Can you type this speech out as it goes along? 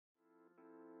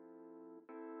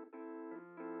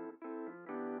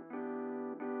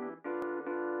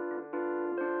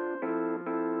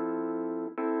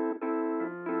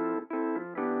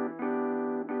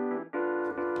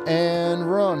And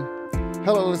run.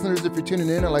 Hello, listeners. If you're tuning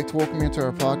in, I'd like to welcome you to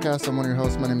our podcast. I'm one of your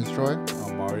hosts. My name is Troy.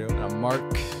 I'm Mario. And I'm Mark.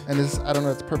 And this is, I don't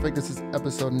know, it's perfect. This is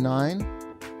episode 9.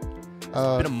 It's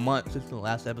been a month since the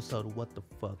last episode. What the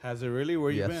fuck? Has it really? Where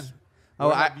you been? Oh,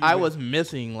 Where have you I been? was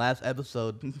missing last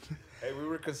episode. Hey, we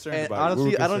were concerned And about it. honestly, We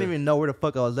were I don't concerned. even know where the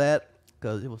fuck I was at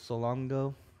because it was so long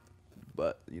ago.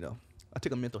 But, you know, I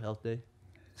took a mental health day.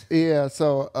 Yeah,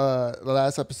 so the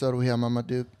last episode we had Mama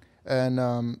Duke.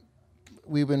 And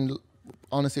we've been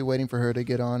honestly waiting for her to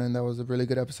get on. And that was a really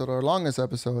good episode, our longest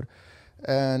episode.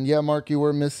 And yeah, Mark, you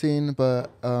were missing, but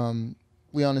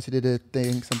we honestly did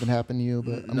think something happened to you.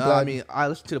 But I'm glad. I mean, I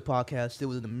listened to the podcast. It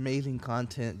was an amazing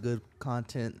content, good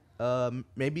content.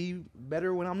 Maybe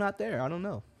better when I'm not there. I don't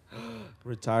know.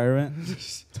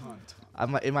 Retirement.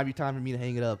 It might be time for me to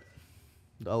hang it up.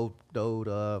 The old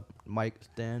mic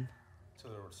stand.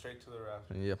 Straight to the raft.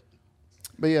 Yep.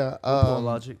 But yeah,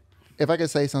 Logic. if I could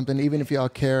say something, even if y'all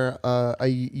care, I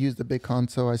used the big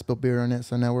console. I spilled beer on it.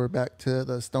 So now we're back to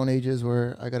the Stone Ages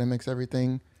where I got to mix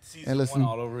everything. Season And listen. 1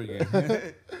 all over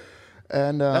again.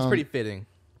 And That's pretty fitting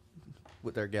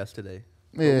with our guest today.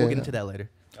 Yeah. We'll get into that later.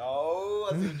 Oh,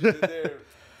 I see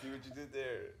what you did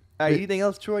there. All right, anything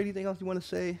else, Troy? Anything else you want to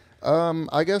say?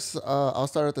 I guess I'll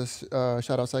start with this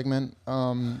shout out segment.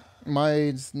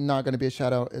 Mine's not going to be a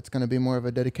shout out. It's going to be more of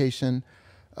a dedication.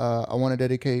 I want to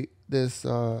dedicate this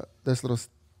little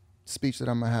speech that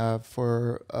I'm going to have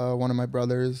for one of my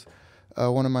brothers,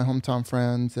 one of my hometown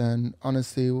friends, and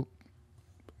honestly,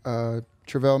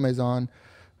 Travell Mazion.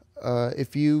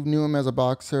 If you knew him as a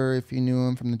boxer, if you knew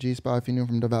him from the G-Spot, if you knew him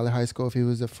from the Valley High School, if he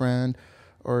was a friend,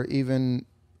 or even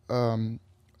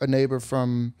a neighbor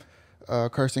from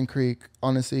Carson Creek,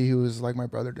 honestly, he was like my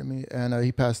brother to me, and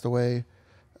he passed away.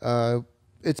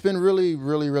 It's been really,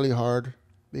 really, really hard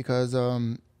because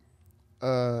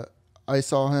I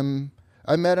saw him.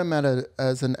 I met him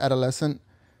as an adolescent,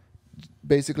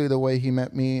 basically the way he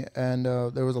met me, and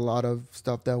there was a lot of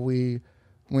stuff that we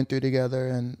went through together.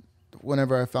 And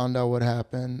whenever I found out what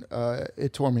happened,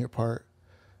 it tore me apart.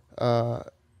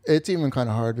 It's even kind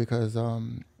of hard because,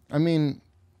 I mean,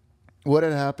 what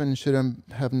had happened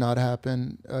shouldn't have not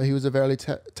happened. He was a very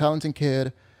talented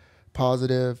kid,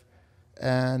 positive,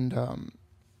 and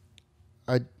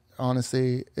I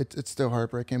honestly, it's still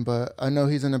heartbreaking, but I know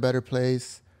he's in a better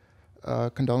place.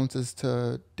 Condolences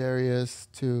to Darius,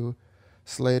 to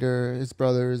Slater, his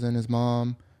brothers, and his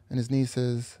mom, and his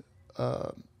nieces.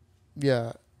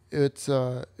 Yeah, it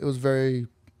was very,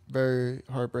 very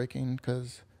heartbreaking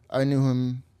because I knew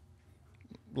him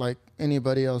like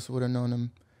anybody else would have known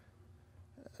him.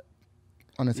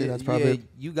 Honestly, that's probably... Yeah,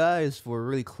 you guys were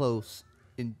really close,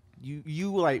 and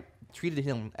you like treated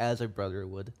him as a brother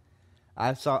would.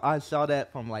 I saw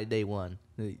that from like day one.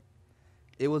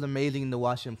 It was amazing to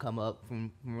watch him come up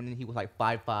from when he was like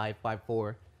 5'5",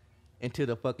 5'4", into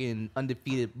the fucking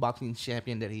undefeated boxing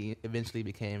champion that he eventually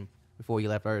became before he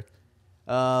left Earth.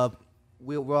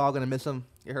 We're all gonna miss him.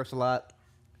 It hurts a lot.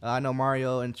 I know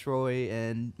Mario and Troy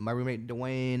and my roommate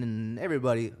Dwayne and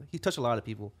everybody. He touched a lot of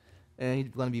people, and he's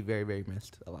gonna be very, very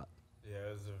missed a lot. Yeah,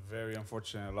 it was a very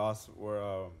unfortunate loss. Where,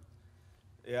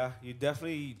 yeah, you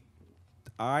definitely.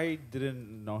 I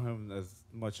didn't know him as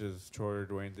much as Troy or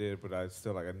Dwayne did, but I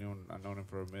still I've known him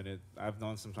for a minute. I've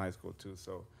known him since high school too.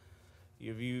 So,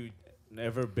 if you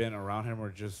never been around him or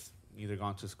just either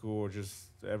gone to school or just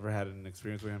ever had an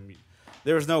experience with him,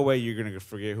 there was no way you're gonna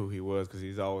forget who he was because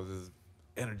he's always as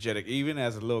energetic, even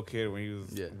as a little kid when he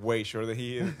was way shorter than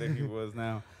he is than he was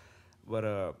now.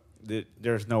 But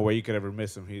there's no way you could ever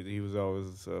miss him. He was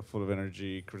always full of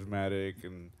energy, charismatic,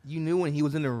 and You knew when he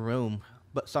was in the room,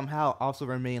 but somehow also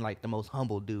remained like the most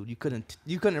humble dude. You couldn't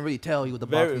really tell he was the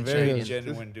very, boxing very champion.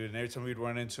 genuine dude. And every time we'd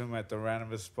run into him at the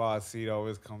randomest spots, he'd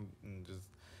always come and just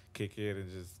kick it and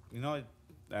just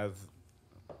as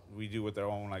we do with our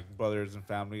own like brothers and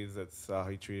families. That's how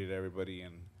he treated everybody,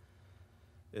 and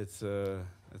it's a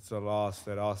loss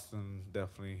that Austin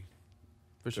definitely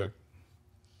For sure. took.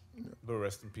 But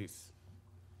rest in peace.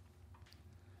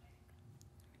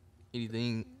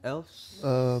 Anything else?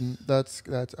 That's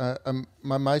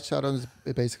my shout out is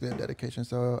basically a dedication.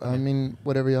 So I mean,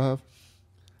 whatever y'all have.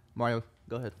 Mario,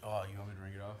 go ahead. Oh, you want me to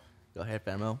ring it off? Go ahead,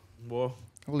 Famo. Well,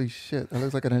 Holy shit, that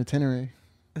looks like an itinerary.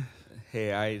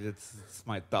 hey, it's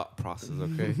my thought process,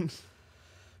 okay?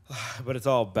 But it's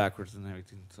all backwards and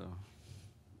everything. So,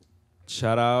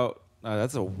 shout out.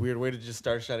 That's a weird way to just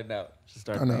start shouting out. Just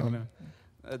start I know. naming them.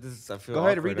 I feel Go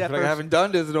ahead, awkward. read I that feel like I first. haven't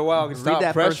done this in a while. Read Stop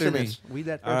that first pressuring me. sentence. Read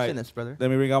that All first right. sentence, brother. Let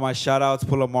me ring out my shout outs.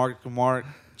 Pull up Mark.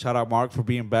 Shout out Mark for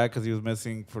being back because he was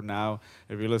missing for now.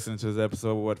 If you're listening to this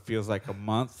episode, what feels like a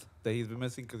month that he's been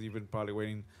missing because you've been probably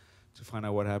waiting to find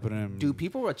out what happened to him. Dude,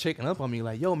 people were checking up on me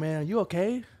like, "Yo, man, you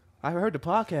okay? I heard the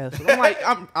podcast." And I'm like,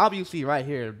 "I'm obviously right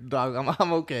here, dog.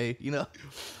 I'm okay." You know,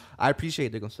 I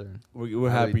appreciate the concern. We're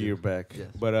I happy really do. you're back. Yes.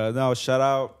 But no, shout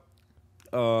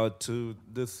out to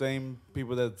the same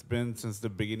people that's been since the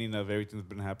beginning of everything that's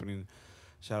been happening.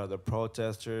 Shout out the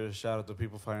protesters. Shout out the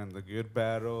people fighting the good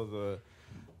battle.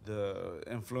 The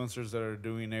influencers that are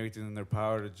doing everything in their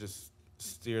power to just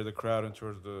steer the crowd in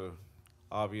towards the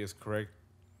obvious correct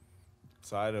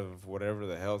side of whatever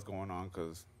the hell's going on.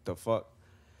 Cause the fuck.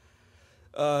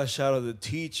 Shout out the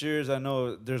teachers. I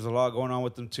know there's a lot going on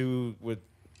with them too. With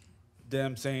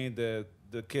them saying that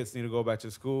the kids need to go back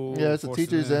to school. Yeah, it's the forcing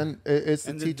teachers them.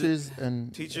 and the teachers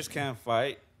and Teachers can't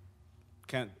fight,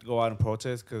 can't go out and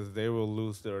protest because they will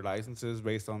lose their licenses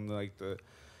based on like the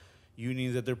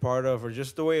unions that they're part of or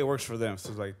just the way it works for them.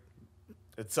 So like,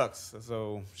 it sucks.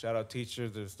 So shout out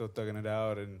teachers, they're still thugging it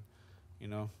out, and you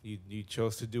know you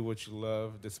chose to do what you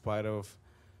love despite of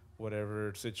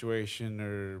whatever situation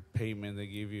or payment they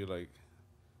give you. Like,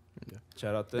 Yeah.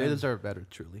 shout out them. They deserve better,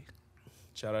 truly.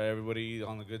 Shout out everybody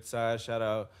on the good side. Shout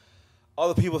out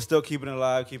all the people still keeping it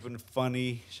alive, keeping it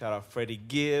funny. Shout out Freddie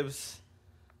Gibbs.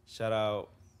 Shout out,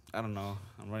 I don't know.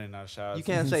 I'm running out of shout outs. You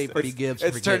can't say Freddie Gibbs.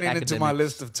 It's forget turning into my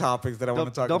academics. list of topics that I want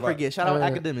to talk Don't about. forget. Shout out Oh, yeah.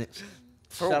 academics.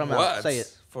 For Shout 'em what? out. Say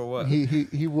it. For what?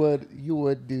 he would you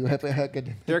would do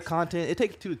academic. Their content. It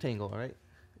takes two to tango, all right?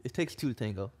 It takes two to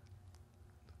tango.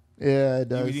 Yeah, it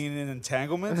does. You mean in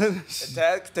entanglements?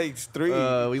 That takes three.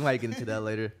 We might get into that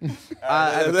later.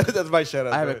 That's my shout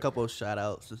out. I have a Go couple of shout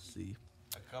outs. Let's see.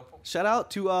 ahead. A couple? Shout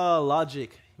out to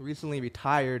Logic. He recently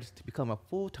retired to become a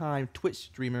full-time Twitch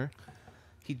streamer.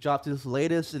 He dropped his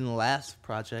latest and last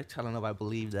project. I don't know if I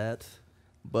believe that.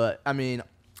 But, I mean,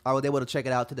 I was able to check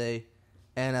it out today.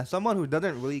 And as someone who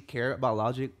doesn't really care about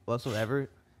Logic whatsoever,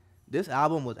 this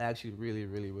album was actually really,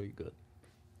 really, really good.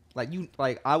 Like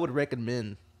I would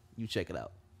recommend you check it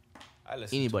out. I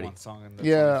listened Anybody. to one song. And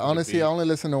Yeah, honestly, I only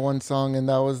listened to one song, and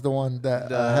that was the one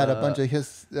that had a bunch of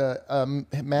his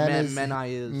man I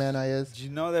Is. Did you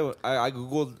know that I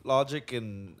googled Logic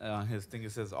and his thing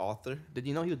it says author? Did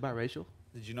you know he was biracial?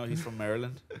 Did you know he's from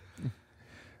Maryland?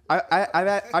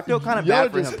 I feel kind of Y'all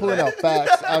bad for just him. pulling out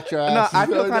facts out your No, ass. I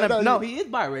feel kind of no. He is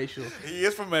biracial. He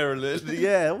is from Maryland.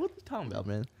 Yeah, what you talking about,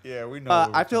 man? Yeah, we know.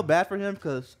 I feel bad for him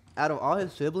because out of all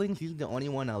his siblings, he's the only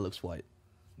one that looks white.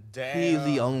 Damn. He's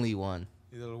the only one.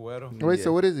 He's a little güero. Wait, Yeah.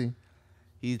 so what is he?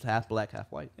 He's half black,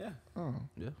 half white. Yeah. Oh,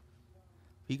 Yeah,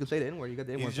 he can say the N word. You got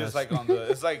the N word. He's just like on the.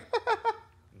 It's like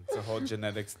it's a whole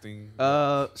genetics thing.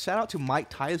 Shout out to Mike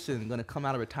Tyson, gonna come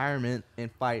out of retirement and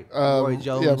fight Roy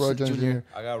Jones, yeah, Roy Jones Jr. Jr.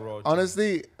 I got rolled.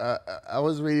 Honestly, I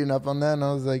was reading up on that, and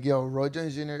I was like, "Yo, Roy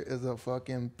Jones Jr. is a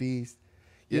fucking beast."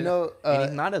 You Yeah. know, And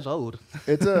he's not as old.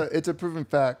 it's a proven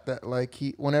fact that like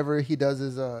whenever he does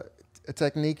his a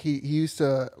technique, he used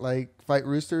to like fight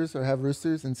roosters or have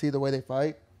roosters and see the way they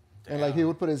fight, and like he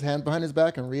would put his hand behind his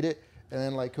back and read it, and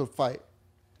then like he'll fight.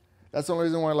 That's the only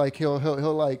reason why like he'll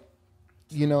like,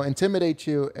 you know, intimidate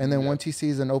you, and then once he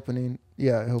sees an opening,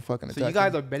 yeah, he'll fucking attack. So you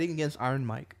guys you. are betting against Iron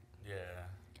Mike. Yeah.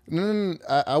 No,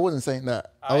 I wasn't saying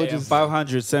that. I was am just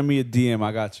 500. Send me a DM.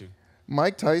 I got you.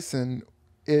 Mike Tyson.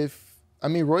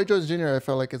 Roy Jones Jr. I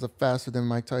felt like is a faster than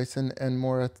Mike Tyson and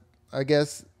more. I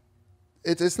guess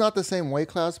it's not the same weight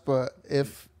class, but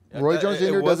if Roy Jones Jr.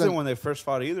 It wasn't doesn't, when they first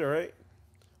fought either, right?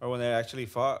 Or when they actually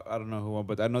fought. I don't know who won,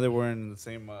 but I know they were in the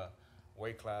same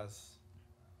weight class.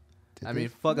 I mean,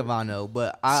 fuck if I know,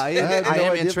 but I had no am idea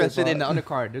if they interested in the fought.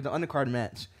 undercard. There's the undercard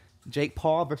match: Jake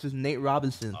Paul versus Nate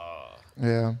Robinson.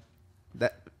 yeah.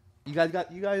 That you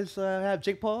guys have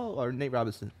Jake Paul or Nate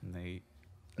Robinson? Nate.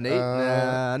 Nate,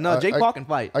 no, Jake Paul can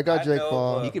fight. I got Jake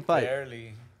Paul. He can fight.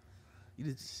 Barely.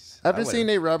 You just- After I seeing would've-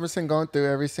 Nate Robinson going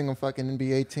through every single fucking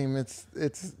NBA team, it's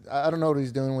I don't know what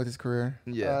he's doing with his career.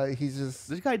 Yeah. He's just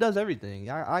This guy does everything.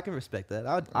 I can respect that.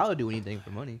 I would do anything for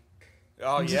money.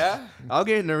 Oh yeah. I'll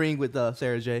get in the ring with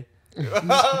Sarah J.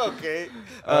 Okay.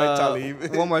 All right,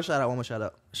 Talib. One more shout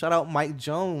out. Shout out Mike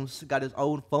Jones. Got his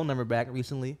old phone number back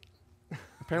recently.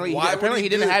 Apparently, Why would he he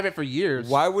didn't do- have it for years.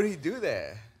 Why would he do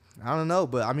that? I don't know,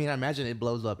 but I mean, I imagine it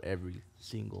blows up every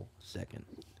single second.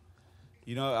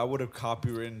 You know, I would have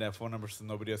copywritten that phone number so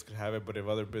nobody else could have it. But if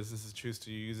other businesses choose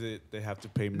to use it, they have to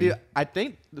pay me. Dude, I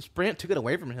think the Sprint took it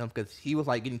away from him because he was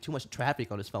like getting too much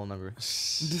traffic on his phone number.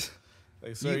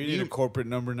 Like, so you need you- a corporate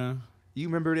number now. You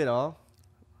remembered it all?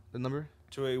 The number?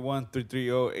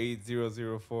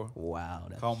 281-330-8004. Wow.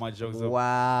 That's, Call my jokes up.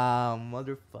 Wow,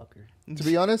 motherfucker. to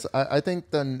be honest. I think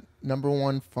the number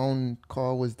one phone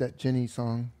call was that Jenny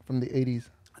song from the '80s.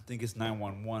 I think it's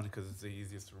 911 because it's the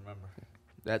easiest to remember.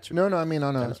 That's true. No, I mean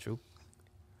on a That's true.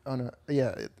 Oh no,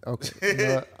 yeah, okay. You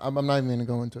know what? I'm not even gonna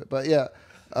go into it, but yeah,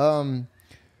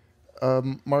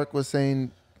 Mark was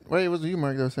saying. Wait, it was you,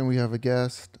 Mark, that was saying we have a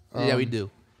guest. Yeah, we do.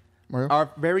 Mario? Our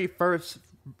very first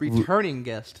returning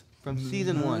guest from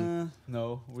season 1.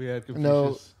 No, we had Confucius.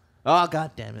 No. Oh,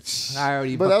 god damn it. I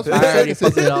already But that was I already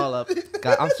second fucked it all up.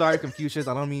 God, I'm sorry, Confucius.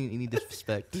 I don't mean any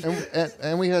disrespect.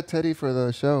 And we had Teddy for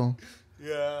the show.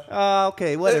 Yeah.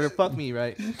 Okay, whatever. Fuck me,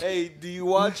 right? Hey, do you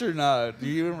watch or not? Do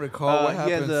you even recall what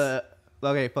He happens? has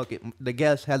okay, fuck it. The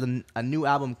guest has a new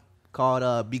album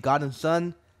called Begotten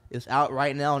Son. It's out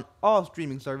right now on all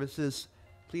streaming services.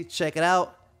 Please check it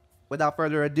out. Without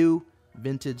further ado,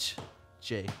 Vintage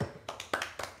J.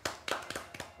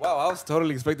 Wow, I was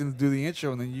totally expecting to do the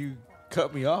intro, and then you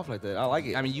cut me off like that. I like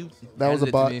it. I mean, you. That was a handed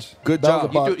it to me. botch. Good That job. was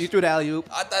a botch. You threw the alley oop.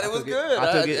 I thought it was took good.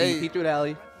 I took it. Hey, He threw the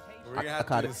alley. we're gonna have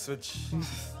caught to it. switch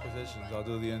positions. I'll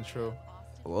do the intro.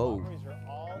 Whoa.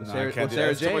 No, Sarah- I can't was do that. Sarah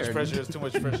It's too J much or- pressure. It's too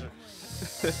much pressure.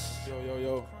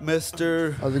 Yo.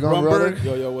 Mr. How's it going, brother? Rumberg.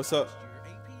 Yo, what's up?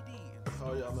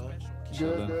 How y'all, man?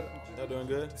 Good, good. Y'all doing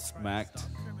good? Smacked.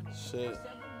 Shit.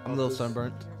 I'm a little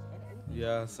sunburnt.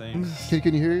 Yeah, same.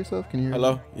 Can you hear yourself? Can you hear?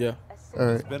 Hello? Yeah. All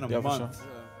right. It's been a Yeah, for month,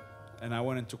 and I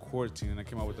went into quarantine, and I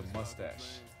came out with a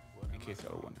mustache. In case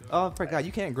y'all were wondering. Oh, I forgot.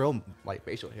 You can't grow like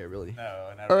facial hair, really.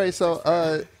 No, All right. So,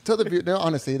 tell the view. No,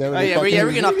 honestly, that Oh really yeah,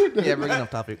 we're fucking- getting off. Yeah, we're getting off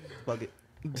topic. Fuck it.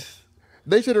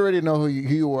 They should already know who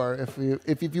you are.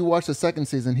 If you watch the second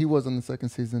season, he was on the second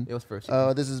season. It was first.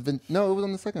 This has been no, it was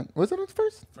on the second. Was it on the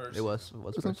first? First. It was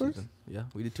Was first it first? season. Yeah,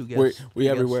 we did 2 We guests. we Two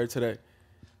everywhere guests. today.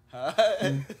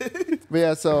 But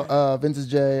yeah. So, Vintage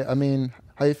J. I mean,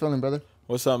 how you feeling, brother?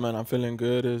 What's up, man? I'm feeling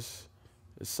good. It's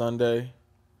Sunday.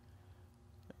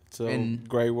 It's And-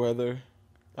 great weather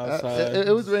outside.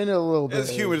 It was raining a little bit. It's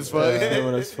humid as fuck. It's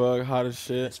humid as fuck, hot as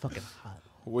shit. It's fucking hot.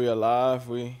 We alive.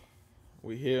 We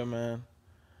here, man.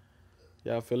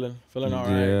 Yeah, feeling all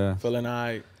right. Yeah. Feeling all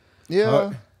right.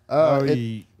 Yeah. How are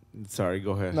you? Sorry,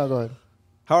 go ahead. No, go ahead.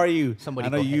 How are you? Somebody I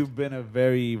know go ahead. you've been a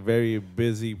very, very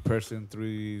busy person through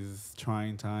these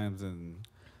trying times, and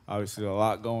obviously a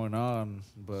lot going on.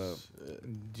 But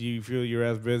do you feel you're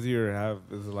as busy, or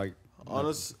is it like?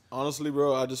 Honestly,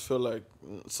 bro, I just feel like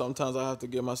sometimes I have to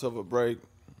give myself a break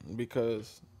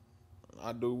because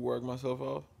I do work myself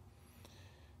off.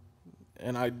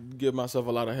 And I give myself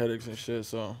a lot of headaches and shit,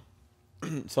 so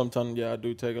sometimes, yeah, I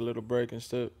do take a little break and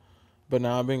stuff. But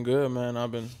now I've been good, man.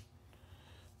 I've been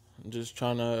just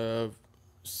trying to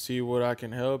see what I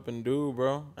can help and do,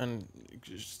 bro, and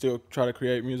still try to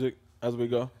create music as we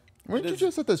go. Weren't you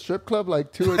just at the strip club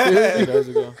like 2 or 3 3 days days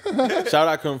ago. Shout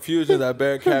out Confusion, that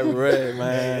Bear Cabaret,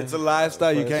 man. It's a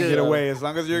lifestyle you can't Yeah. get away as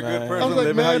long as you're a good Man. I person. was like,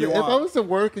 Live it how man, you if I want. was to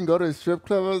work and go to a strip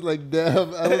club, I was like,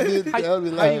 damn, I would be, How, I would be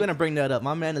how like, you gonna bring that up?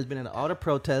 My man has been in all the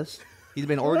protests. He's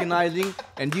been organizing,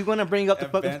 and you gonna bring up the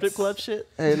fucking strip Events. club shit?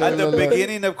 hey, At look, the look, look.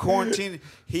 beginning of quarantine,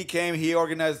 he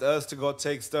organized us to go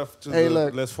take stuff to Hey, the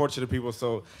look. less fortunate people.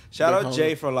 So shout Big out homie.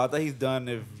 Jay for a lot that he's done.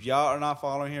 If y'all are not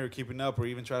following him or keeping up or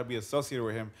even try to be associated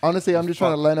with him, Honestly, I'm just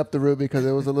trying to line up the room because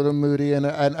it was a little moody, and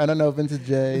I don't know Vintage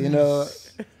J, you know.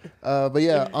 But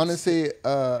yeah, honestly,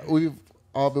 we've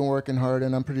all been working hard,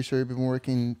 and I'm pretty sure you've been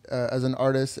working as an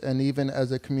artist and even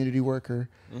as a community worker.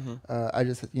 I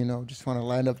just just want to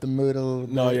line up the mood a little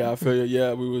bit. No, yeah, I feel you.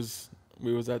 Yeah, we was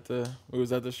at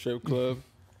the strip club.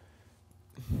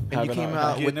 And you Having came our-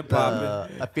 out Getting with it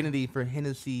poppin'. affinity for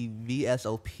Hennessy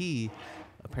VSOP,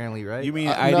 apparently, right? you mean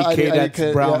No, IDK?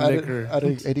 That's brown yeah, liquor.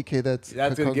 IDK, that's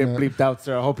That's gonna get coconut. bleeped out,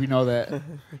 sir. I hope you know that. All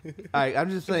right, I'm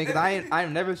just saying, 'cause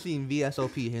I've never seen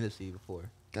VSOP Hennessy before.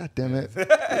 God damn it!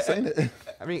 You're saying it.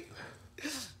 I mean,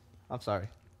 I'm sorry.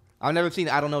 I've never seen.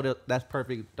 I don't know that's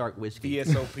perfect dark whiskey.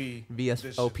 VSOP.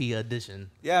 VSOP edition.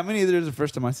 Yeah, me neither. It's the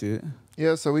first time I see it.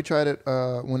 Yeah, so we tried it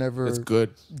whenever It's good.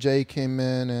 Jay came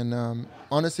in, and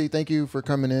honestly, thank you for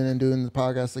coming in and doing the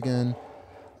podcast again.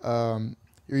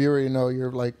 You already know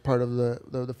you're like part of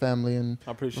the family, and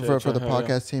I appreciate for you. the Hell yeah.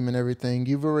 podcast team and everything.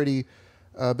 You've already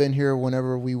been here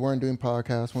whenever we weren't doing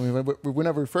podcasts.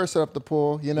 Whenever we first set up the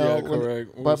pool, you know. Yeah,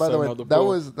 correct. We By was the setting way, up the that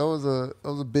pool.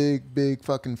 was a big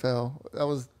fucking fail. That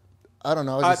was, I don't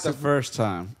know. It was At just the super- first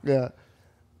time. yeah. Not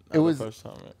It was the first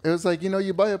time. Man. it was like,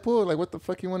 you buy a pool, like what the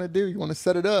fuck you want to do? You want to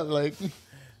set it up, like.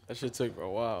 That shit took a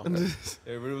while.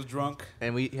 Everybody was drunk.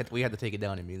 And we had to take it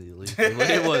down immediately.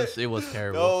 It was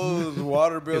terrible. Those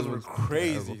water bills It were was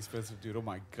crazy terrible. expensive, dude. Oh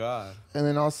my god. And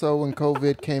then also when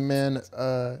COVID came in,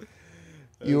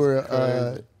 you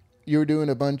were doing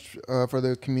a bunch for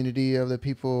the community of the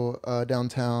people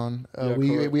downtown. Yeah, we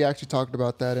correct. we actually talked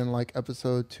about that in like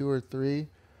episode 2 or 3.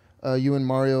 You and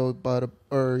Mario bought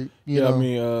I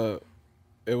mean,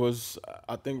 it was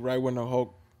I think right when the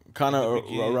whole kind In the of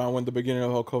beginning. around when the beginning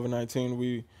of COVID-19,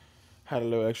 we had a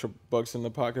little extra bucks in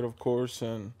the pocket, of course,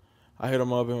 and I hit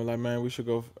him up and was like, man, we should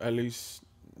go at least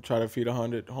try to feed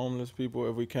 100 homeless people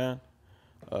if we can.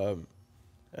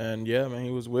 And yeah, man,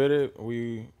 he was with it.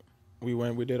 We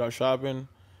went, we did our shopping,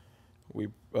 we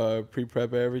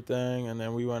pre-prep everything, and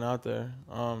then we went out there.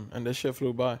 And this shit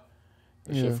flew by.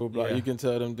 Shit flew by. Yeah. You can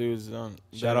tell them dudes.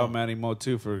 Shout out Manny Mo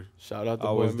too for Shout out the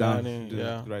always boy down Manny. to do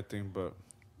Yeah. the right thing. But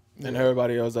And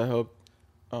everybody else that helped.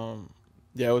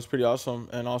 Yeah, it was pretty awesome.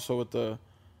 And also with the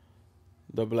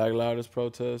Black Lives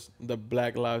protest, the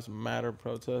Black Lives Matter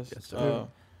protest. Yes, sir.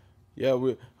 Yeah,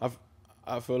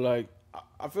 I feel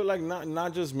like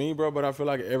not just me, bro, but I feel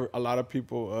like a lot of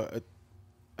people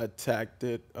attacked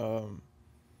it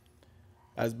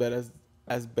as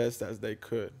best as they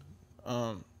could,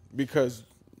 because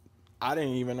I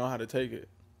didn't even know how to take it.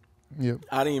 Yep.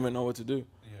 I didn't even know what to do.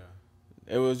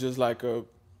 yeah, It was just like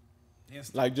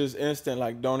instant. just instant,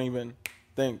 like don't even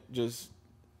think, just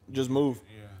move.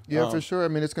 Yeah, for sure. I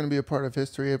mean, it's going to be a part of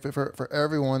history for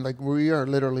everyone. Like, we are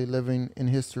literally living in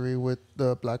history with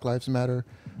the Black Lives Matter.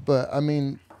 But, I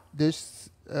mean, this,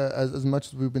 as much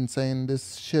as we've been saying,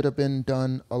 this should have been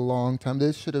done a long time.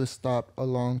 This should have stopped a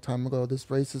long time ago, this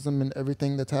racism and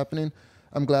everything that's happening.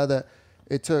 I'm glad that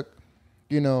it took,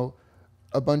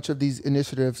 a bunch of these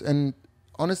initiatives. And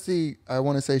honestly, I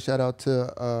want to say shout out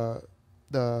to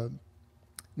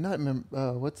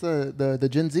what's the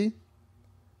Gen Z?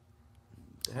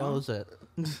 The hell is that?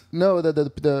 No,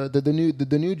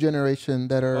 the new generation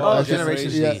that are Generation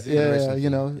Z. yeah, Generation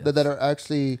Z, yes. that are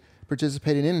actually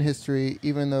participating in history,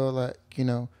 even though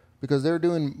because they're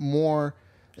doing more,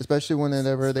 especially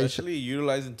whenever they Especially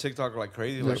utilizing TikTok like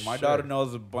crazy. Yeah, Like my sure. daughter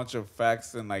knows a bunch of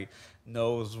facts and like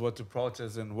knows what to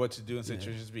protest and what to do in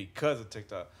situations because of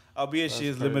TikTok. Albeit she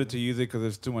is crazy. limited to use it because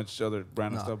there's too much other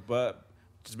brand Nah. stuff. But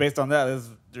just based on that, that's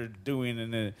what they're doing,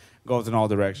 and it goes in all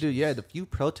directions. Dude, yeah, the few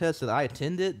protests that I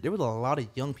attended, there was a lot of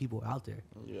young people out there.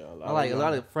 Yeah, A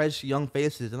lot of fresh young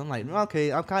faces, and I'm like,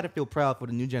 okay, I kind of feel proud for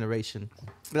the new generation.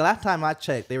 The last time I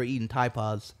checked, they were eating Tide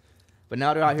Pods, but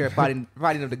now they're out here fighting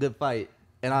the good fight,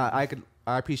 and I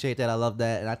appreciate that. I love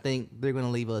that, and I think they're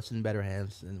gonna leave us in better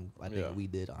hands than I think Yeah. we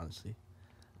did, honestly.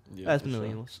 Yeah, As for sure.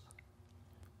 millennials,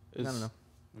 I don't know.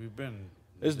 We've been.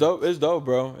 It's dope. It's dope,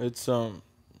 bro. It's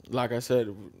like I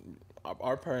said,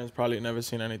 our parents probably never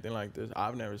seen anything like this.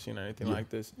 I've never seen anything like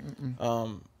this.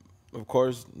 Of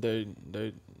course, they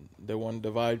want to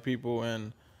divide people,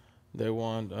 and they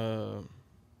want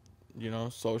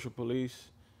social police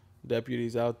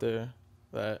deputies out there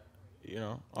that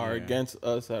are Yeah. against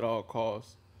us at all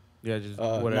costs. Yeah, just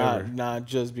whatever. Not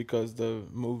just because the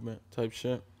movement type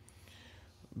shit.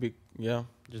 Yeah,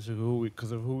 Just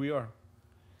because of who we are.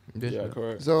 yeah,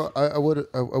 correct. So I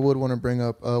would want to bring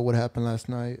up what happened last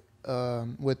night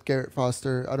with Garrett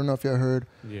Foster. I don't know if you heard.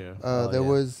 Yeah. There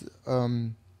was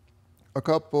a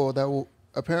couple that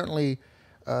apparently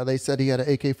they said he had an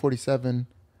AK-47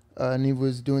 and he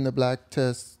was doing the black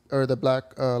test or the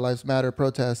Black Lives Matter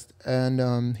protest,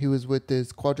 and he was with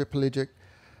his quadriplegic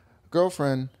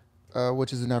girlfriend,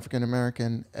 which is an African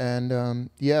American, and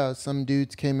some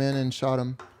dudes came in and shot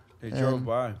him. They drove And-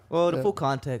 by. Well, the Yeah. full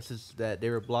context is that they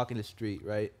were blocking the street,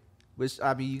 right? Which,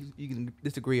 I mean, you can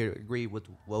disagree or agree with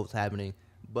what was happening,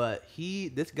 but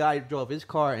this guy drove his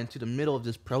car into the middle of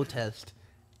this protest,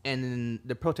 and then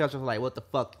the protesters were like, "What the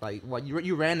fuck? Like, what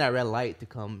you ran that red light to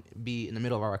come be in the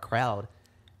middle of our crowd?"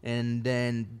 And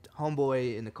then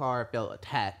homeboy in the car felt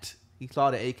attacked. He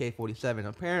saw the AK-47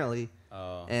 apparently,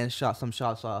 and shot some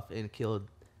shots off and killed.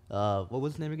 What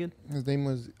was his name again? His name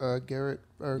was Garrett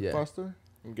Yeah. Foster.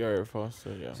 Garrett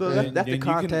Foster, yeah. So Yeah. that's the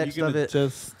context you can of it.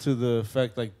 adjust to the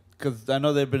fact, like, because I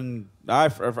know they've been.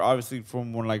 Obviously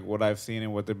from what I've seen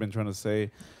and what they've been trying to say,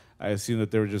 I assume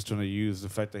that they were just trying to use the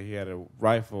fact that he had a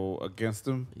rifle against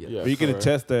him. Yeah. But you can correct.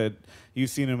 attest that you've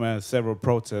seen him at several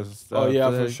protests. Oh yeah,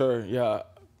 today. for sure. Yeah,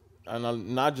 and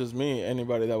not just me.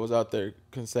 Anybody that was out there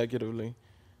consecutively,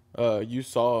 you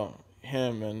saw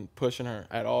him and pushing her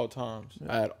at all times.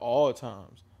 At all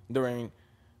times during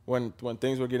when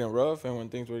things were getting rough and when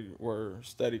things were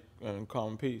steady and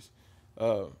calm peace.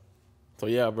 So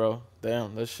yeah, bro.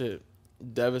 Damn, that shit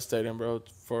devastating, bro.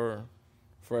 For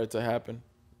it to happen,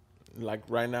 like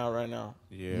right now.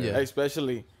 Yeah. Yeah.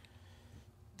 Especially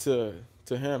to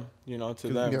him, to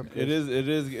them. Yep. It is,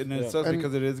 and it Yeah. sucks And-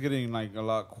 because it is getting like a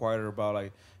lot quieter about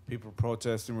like people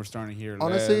protesting. We're starting to hear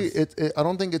Honestly, less. I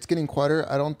don't think it's getting quieter.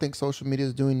 I don't think social media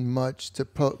is doing much to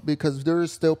because there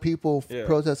is still people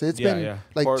protesting. It's been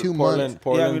like 2 months. Portland's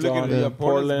Portland's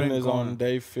Portland been is going. on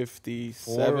day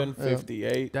 57,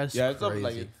 58. That's It's up, crazy.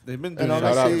 like they've been doing And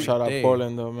it honestly, Shout out day.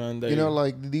 Portland though, man. You know,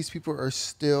 like these people are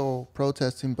still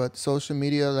protesting, but social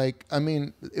media, like, I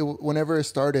mean, whenever it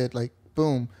started, like,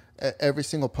 boom, every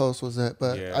single post was that.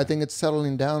 But I think it's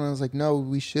settling down, and I was like, no,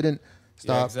 we shouldn't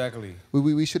stop. Yeah, exactly.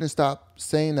 We shouldn't stop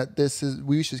saying that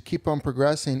we should keep on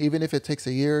progressing, even if it takes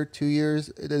a year, 2 years.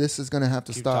 This is gonna have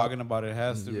to Keep stop. talking about it. It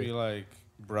has to be like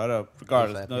brought up,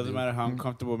 regardless. Exactly, Doesn't dude. matter how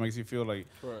uncomfortable it makes you feel. Like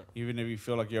even if you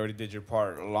feel like you already did your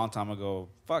part a long time ago,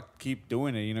 fuck, keep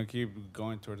doing it. You know, keep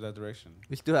going towards that direction.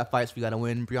 We still have fights we gotta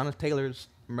win. Breonna Taylor's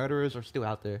murderers are still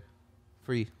out there,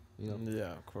 free. You know,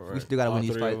 yeah, correct. we still gotta win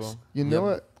these 3 of fights. them. You know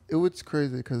what? It was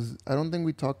crazy because I don't think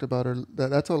we talked about it.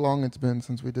 That's how long it's been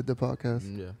since we did the podcast.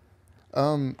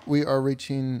 Yeah, We are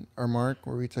reaching our mark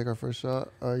where we take our first shot.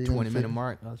 20-minute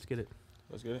mark. Let's get it.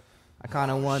 Let's get it. I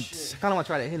kind of want to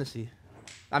try that Hennessy.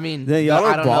 I mean, Y'all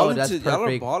I are don't know. balling. That's Y'all are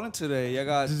perfect. balling today. Y'all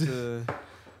got.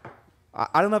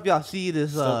 I don't know if y'all see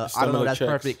this. I don't know. That's checks.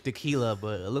 perfect tequila,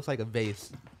 but it looks like a vase,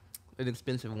 an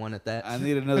expensive one at that. I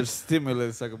need another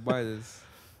stimulus so I can buy this.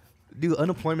 Dude,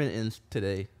 unemployment ends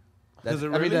today. Does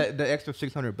it I mean, really? the extra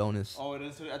 600 bonus. Oh, it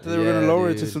is. I thought they were gonna lower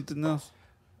it to dude. something else.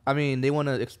 I mean, they want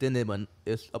to extend it, but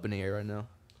it's up in the air right now.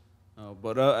 Oh,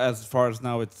 but as far as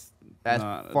now, it's As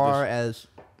not far as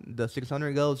the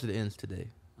 600 goes, it ends today,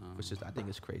 which is I think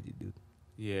it's crazy, dude.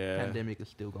 yeah. Pandemic is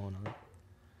still going on.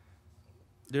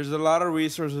 There's a lot of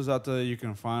resources out there you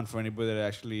can find for anybody that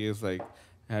actually is like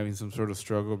having some sort of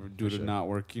struggle due to not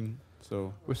working.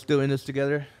 So We're still in this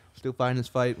together. Still fighting this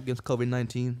fight against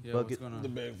COVID-19. yeah, Fuck what's it. going The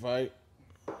on? big fight.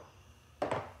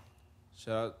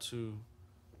 Shout out to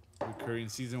recurring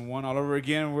season 1 all over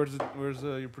again. Where's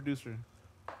your producer?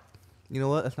 You know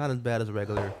what? It's not as bad as a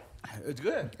regular. It's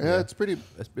good. Yeah, it's pretty.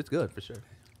 It's good for sure.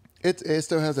 It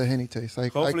still has a Henny taste.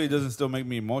 Like Hopefully, it doesn't still make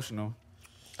me emotional.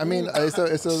 I mean, it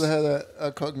still has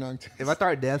a cognac taste. If I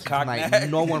start dancing tonight, Cognac.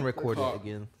 no one record it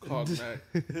again. You gonna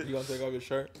take off your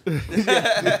shirt?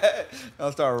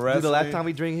 I'll start Dude, wrestling. the last time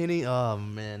we drank Henny, oh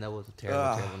man, that was a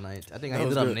terrible, terrible night. I think I That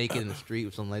was ended up good. naked in the street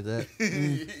or something like that.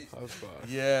 That's fine.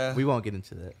 Yeah. We won't get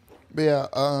into that. But yeah,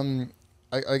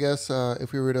 I guess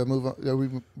if we were to move on, are we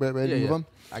ready to move on?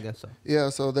 I guess so. Yeah,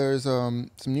 so there's some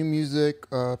new music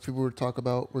people would talk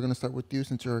about. We're gonna start with you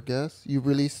since you're a guest. You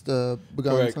released Begotten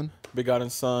Correct. Son. Begotten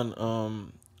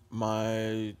Son,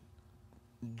 my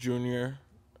junior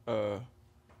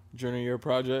year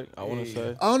project. I want to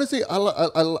say. Honestly,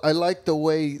 I like the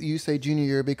way you say junior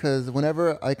year because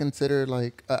whenever I consider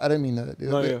like I didn't mean that.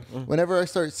 No, yeah. Whenever I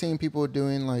start seeing people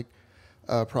doing like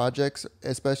projects,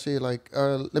 especially like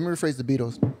let me rephrase the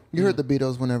Beatles. You heard the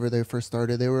Beatles whenever they first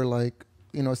started. They were like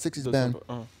 60s band.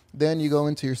 Then you go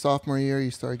into your sophomore year,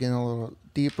 you start getting a little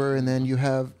deeper, and then you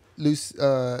have loose.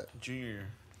 Junior year.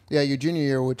 Yeah, your junior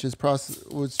year, which is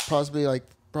was possibly like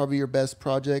probably your best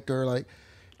project or like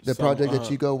the project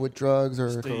that you go with drugs or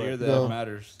It's the year that go.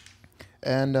 matters.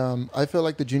 And I feel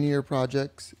like the junior year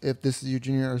projects, if this is your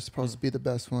junior year, are supposed to be the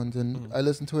best ones. And I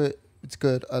listened to it; it's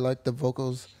good. I like the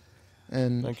vocals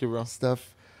and Thank you, bro.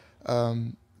 stuff.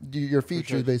 Your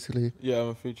features, basically. Yeah,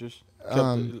 my features.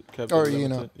 Kept Or it you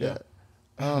limited. know,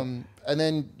 yeah. And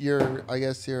then your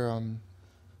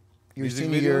Music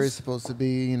senior year videos? is supposed to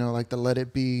be, like the Let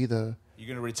It Be, the You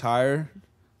gonna retire?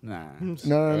 Nah.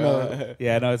 no.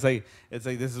 Yeah, no. It's like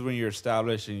this is when you're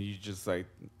established and you just like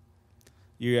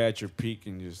you're at your peak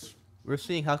and just. We're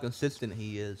seeing how consistent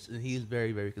he is, and he's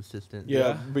very, very consistent.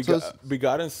 Yeah, So it's-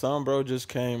 Begotten Son, bro, just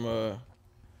came.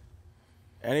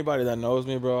 Anybody that knows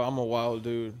me, bro, I'm a wild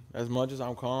dude. As much as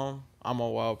I'm calm, I'm a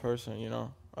wild person,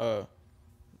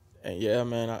 And yeah,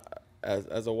 man,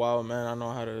 as a wild man, I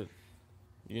know how to,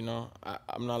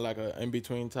 I'm not like a in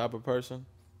between type of person.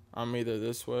 I'm either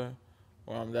this way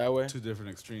or I'm that way. Two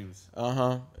different extremes.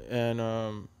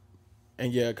 And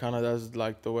yeah, kind of that's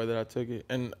like the way that I took it.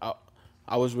 And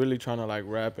I was really trying to like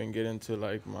rap and get into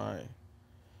like my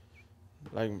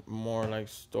like more like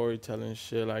storytelling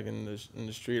shit like in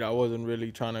the street. I wasn't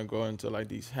really trying to go into like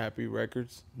these happy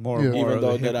records. More Even of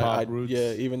though the that hip-hop roots.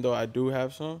 even though I do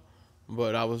have some,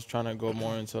 but I was trying to go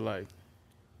more into like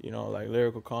like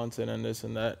lyrical content and this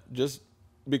and that, just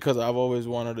because I've always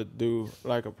wanted to do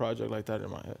like a project like that in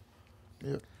my head.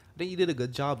 Yeah. I think you did a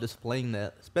good job displaying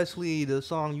that, especially the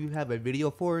song you have a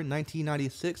video for,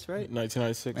 1996, right?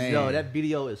 1996. Man. Yo, that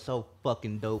video is so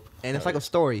fucking dope, and it's like a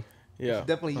story. Yeah. It's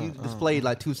definitely you displayed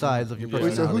like two sides of your Yeah. Wait, so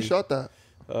personality. who shot that?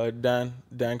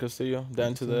 Dan Castillo,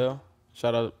 Dan to the L.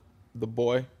 Shout out the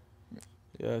boy.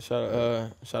 Yeah,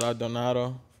 shout out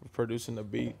Donato for producing the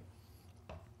beat.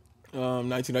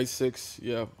 1996.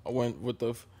 Yeah, I went with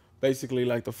basically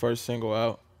like the first single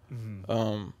out.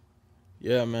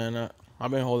 Yeah, man,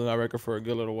 I've been holding that record for a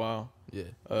good little while. Yeah.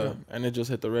 And it just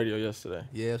hit the radio yesterday.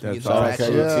 Yeah, it's That's getting Shout out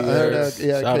traction. Yeah, I heard KUTX. that.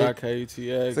 Yeah, Shout out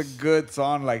KUTX. It's a good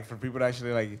song, like for people to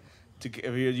actually like.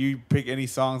 If you pick any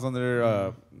songs on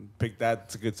there, pick that.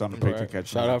 It's a good song to pick to catch.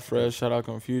 Shout out Fresh. Shout out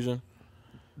Confusion.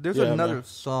 There's Yeah, another man.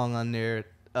 song on there.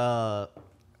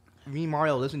 Me and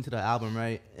Mario listened to the album,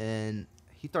 right? And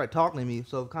he started talking to me,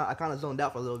 so I kind of zoned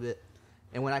out for a little bit.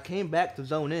 And when I came back to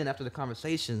zone in after the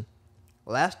conversation,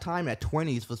 last time at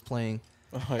 20s was playing.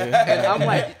 Oh, yeah. And I'm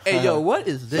like, hey, yo, what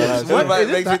is this? What What is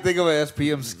makes me this? think of an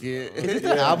SPM skit. Is this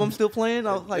the album still playing?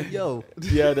 I was like, yo.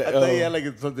 Yeah, I thought he had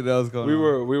like something else going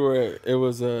on. we were. It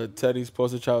was Teddy's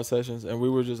Poster Child sessions, and we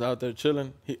were just out there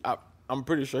chilling. I'm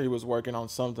pretty sure he was working on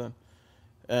something,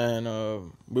 and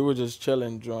we were just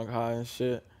chilling, drunk, high and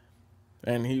shit.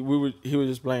 And he was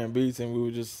just playing beats, and we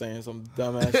were just saying some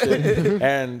dumbass shit.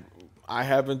 And I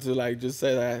happened to like just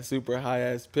say that super high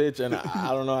ass pitch, and I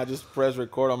don't know. I just pressed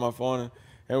record on my phone,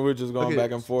 and we were just going Okay,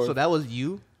 back and forth. So that was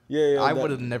you? Yeah, I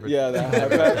would've never- Yeah,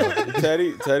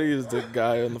 that Teddy is the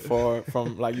guy on the far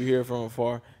from like you hear from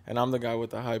afar, and I'm the guy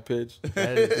with the high pitch.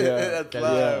 That is, Yeah, That's that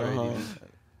is loud. crazy.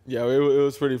 Yeah, it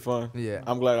was pretty fun. Yeah.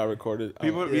 I'm glad I recorded.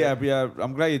 People, yeah.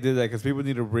 I'm glad you did that because people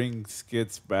need to bring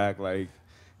skits back. Like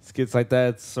skits like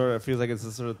that, sort of feels like it's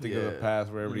a sort of thing of the Yeah.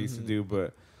 past where everybody used to do.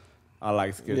 But I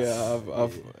like skits. Yeah,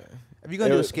 I've If you're gonna It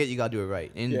do a was- skit, you gotta do it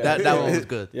right, and Yeah. that one was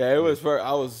good. yeah, it was for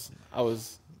I was.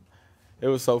 It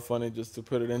was so funny just to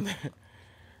put it in there.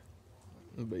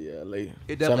 But yeah, late.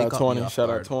 It Shout definitely out caught me 20. off Shout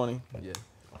out guard. 20. Yeah,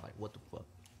 I'm like, what the fuck?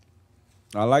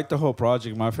 I like the whole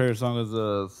project. My favorite song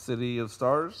is "City of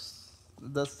Stars."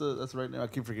 That's right now. I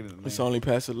keep forgetting the name. It's only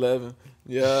past 11.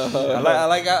 Yeah.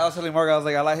 I was telling Mark, I was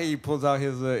like, I like how he pulls out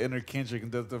his inner Kendrick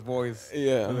and does the voice.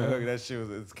 Yeah. And the hook. That shit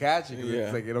it's catchy. 'Cause Yeah.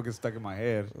 It's like it don't get stuck in my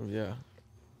head. Yeah.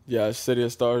 Yeah, City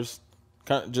of Stars.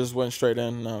 Kind of just went straight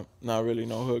in. Not really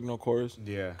no hook, no chorus.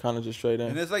 Yeah. Kind of just straight in.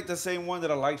 And it's like the same one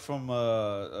that I liked from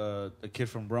a kid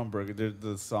from Brumberg.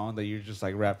 The song that you're just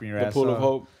like rapping your The ass Pool off. of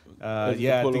Hope. Is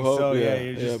Yeah, the I Pool of think Hope? so. Yeah,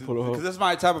 You're yeah, just, Pool of Hope. because that's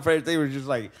my type of favorite thing. We're just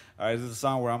like, all right, this is a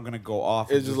song where I'm gonna go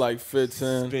off. It and just like fits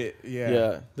in. spit. Yeah.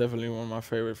 Yeah, definitely one of my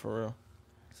favorite for real.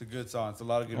 It's a good song. It's a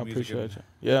lot of good I music. in appreciate it.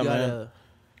 you. Yeah, you got, man.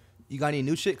 You got any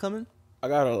new shit coming? I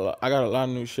got a lot of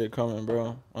new shit coming,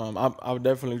 bro. I'll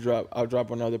definitely drop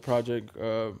another project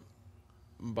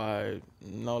by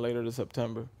no later than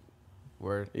September.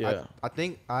 Word. Yeah. I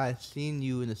think I seen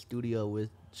you in the studio with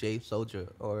Jay Soldier,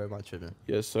 or am I tripping?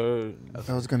 Yes, sir.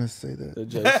 I was gonna say that. The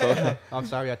J I'm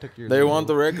sorry, I took your. They want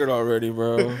the record already,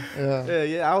 bro. Yeah.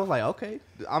 Yeah. I was like, okay,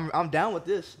 I'm down with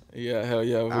this. Yeah, hell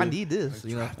yeah. I need this.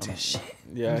 You know.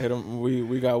 Yeah, hit 'em.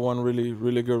 We got one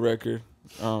really good record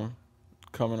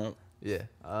coming up. Yeah.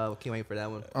 Can't wait for that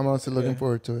one. I'm honestly looking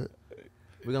forward to it.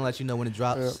 We're gonna let you know when it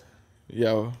drops.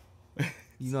 Yo,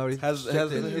 You know, Has check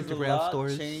the a Instagram lot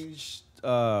stories. changed?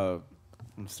 I'm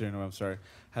steering away. I'm sorry.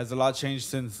 Has a lot changed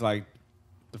since like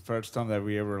the first time that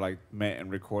we ever like met and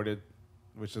recorded,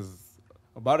 which is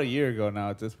about a year ago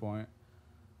now at this point.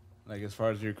 Like as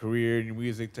far as your career and your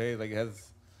music taste, like it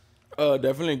has.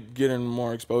 definitely getting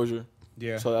more exposure.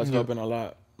 Yeah. So that's helping a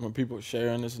lot when people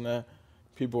sharing this and that.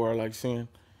 People are like seeing.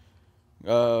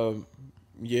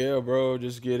 Yeah, bro,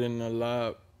 just getting a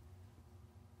lot.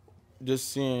 Just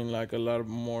seeing like a lot of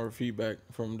more feedback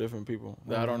from different people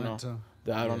that I don't know.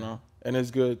 That I don't know, and it's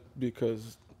good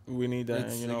because we need that.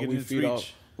 It's And, you know, getting we its feed off.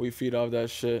 reach. We feed off that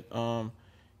shit.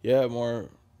 Yeah, more.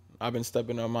 I've been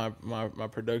stepping up my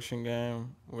production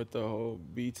game with the whole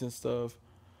beats and stuff.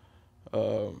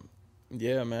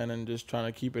 Yeah, man, and just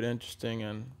trying to keep it interesting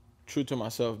and true to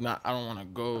myself. I don't want to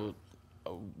go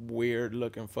a weird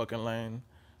looking fucking lane,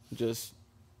 just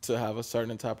to have a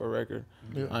certain type of record.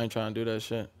 Yeah. I ain't trying to do that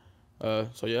shit.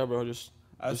 So yeah, bro, just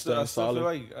I staying still feel solid.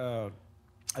 like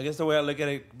I guess the way I look at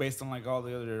it, based on like all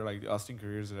the other like Austin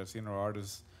careers that I've seen or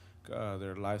artists,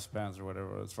 their lifespans or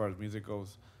whatever, as far as music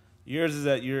goes, yours is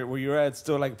that where you're at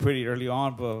still like pretty early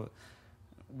on, but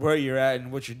where you're at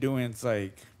and what you're doing, it's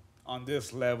like on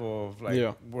this level of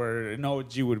like where an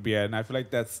OG would be at, and I feel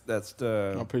like that's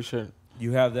the I appreciate it.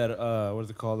 you have that what is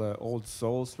it called, the old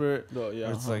soul spirit. Oh, yeah,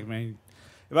 Where it's uh-huh. like, man,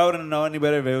 if I wouldn't know any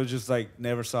better, if it was just like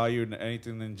never saw you in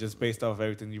anything, and just based off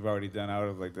everything you've already done, out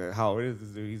of like how it is this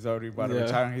dude, he's already about to Yeah.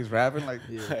 retire and he's rapping like.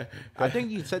 Yeah. I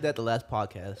think you said that the last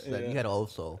podcast that Yeah. you had an old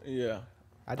soul. Yeah.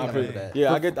 I think I appreciate remember that.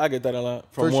 Yeah, I get that a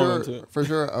lot from women too. For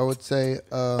sure, I would say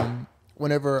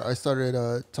whenever I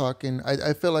started talking,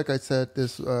 I feel like I said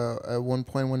this at one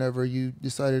point whenever you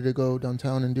decided to go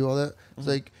downtown and do all that. It's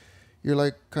like you're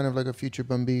like kind of like a future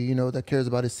Bumby, you know, that cares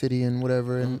about his city and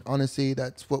whatever. And honestly,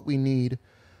 that's what we need.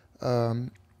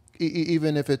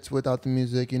 Even if it's without the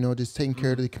music, you know, just taking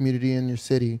care of the community in your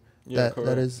city. Yeah,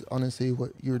 that is honestly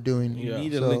what you're doing. You Yeah.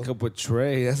 need to link up with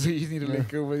Trey. That's what you need to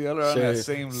link up with. Y'all are on that Shit.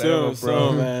 same Soon, level, bro.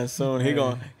 soon, man. Soon. He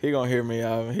Man. gonna hear me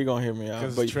out. He gonna hear me out.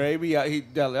 Because Trey be out.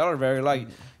 Y'all are very like,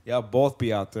 y'all both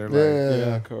be out there. Like,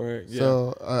 Yeah, correct. Yeah.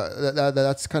 So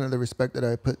that's kind of the respect that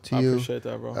I put to I you. appreciate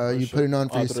that, bro. You put it on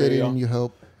for All your three of city y'all. and you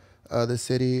help the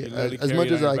city You literally as carry much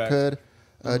it on as your I back.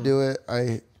 could do it.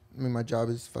 I mean, my job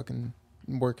is fucking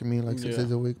working me like 6 Yeah.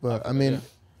 days a week, but I feel mean, yeah.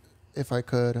 if I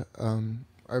could,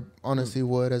 I honestly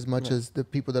would, as much as the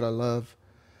people that I love,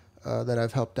 that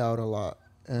I've helped out a lot.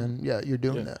 And yeah, you're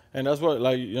doing that. And that's what,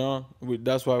 like, you know,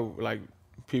 that's why, like,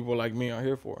 people like me are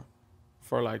here for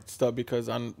like stuff, because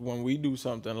when we do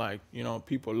something, like, you know,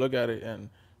 people look at it and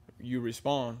you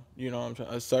respond, you know what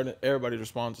I'm saying? Everybody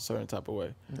responds a certain type of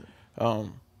way. Yeah.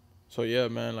 So yeah,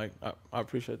 man, like, I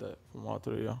appreciate that from all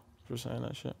three of y'all for saying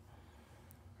that shit.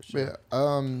 Yeah.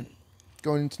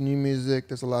 Going into new music,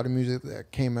 there's a lot of music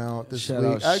that came out this Shout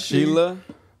week. out Sheila.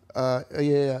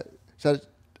 Yeah.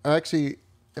 Actually,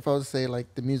 if I was to say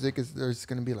like the music is, there's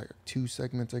gonna be like 2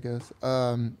 segments, I guess.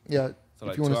 Yeah. So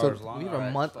like if you 2 want to hours start, long. We have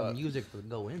a month of music to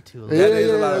go into. Yeah, That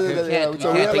is a lot of You good. can't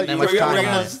So we had take like that much We're time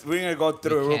gonna, on it. we're gonna go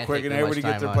through it You real can't quick take and that much everybody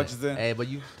get time their on punches it. in. Hey, but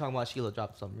you talking about Sheila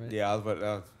dropped something, right? Yeah, I'm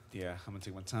gonna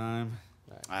take my time.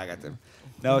 I got them.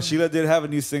 No, Sheila did have a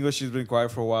new single. She's been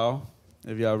quiet for a while.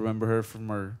 If y'all remember her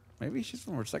from maybe she's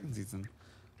from her second season,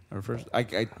 or first.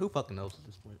 Who fucking knows at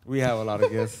this point? We have a lot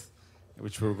of guests,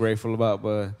 which we're grateful about.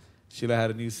 But Sheila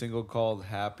had a new single called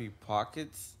 "Happy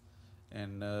Pockets,"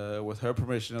 and with her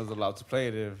permission, I was allowed to play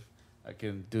it. If I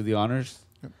can do the honors,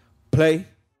 play.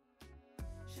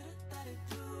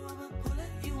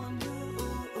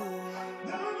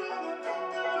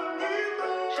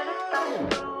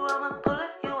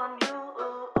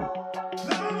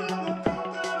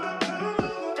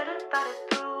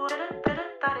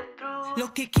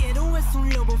 Lo que quiero es un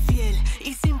lobo fiel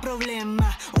y sin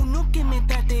problema, uno que me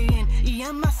trate bien y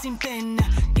ama sin pena,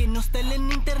 que no esté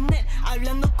en internet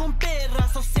hablando con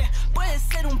perras, o sea, puede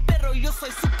ser un perro, yo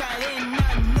soy su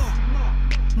cadena.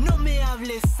 No me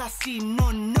hables así,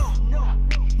 no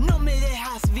me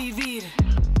dejas vivir.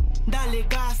 Dale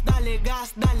gas, dale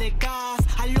gas, dale gas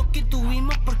a lo que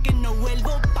tuvimos porque no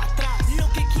vuelvo para atrás. Lo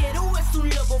que quiero es un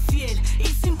lobo fiel y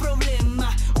sin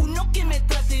problema, uno que me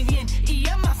trate bien y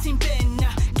ama sin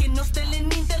pena, que no esté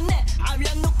en internet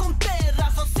hablando con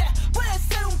perras, o sea, puede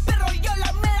ser un perro y yo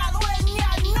la mera dueña.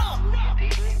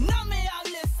 No me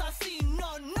hables así,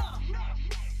 no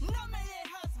me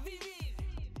dejas vivir.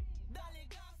 Dale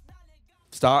gas, dale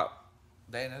gas. Stop.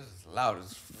 Damn, that's loud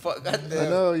as fuck. Goddamn. I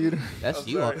know you. That's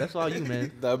you. That's all you,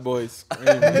 man. That boy's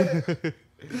screaming.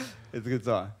 It's a good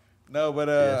song. No, but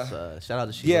Yes, shout out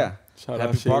to Sheila. yeah, Shout out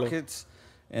Happy Sheila. Pockets,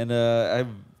 and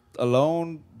I'm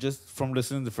alone just from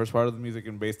listening to the first part of the music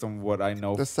and based on what I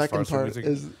know. The as far second as her part music.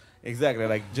 is exactly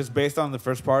like just based on the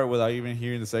first part without even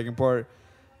hearing the second part.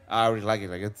 I already like it.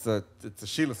 Like it's a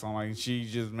Sheila song. Like she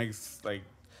just makes like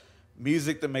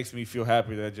music that makes me feel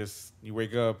happy. That just you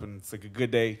wake up and it's like a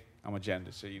good day. I'm a jam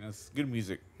this shit. You know, it's good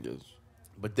music. Yes.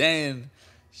 But then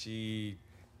she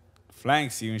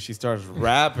flanks you and she starts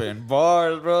rapping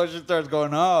bars, bro. She starts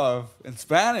going off in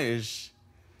Spanish.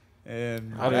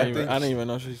 And I didn't even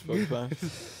know she spoke Spanish.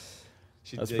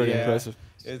 she That's did- pretty yeah. impressive.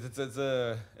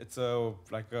 It's a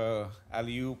like a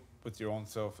alley-oop with your own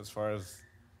self as far as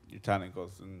your talent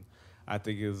goes. And I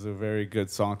think it was a very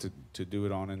good song to do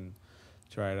it on and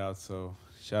try it out. So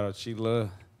shout out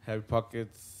Sheila, Happy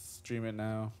Pockets, stream it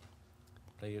now,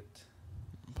 play it.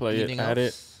 Play Anything it, add it.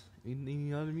 else?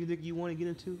 Any other music you want to get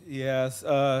into? Yes,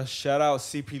 shout out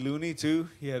CP Looney too.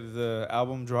 He had the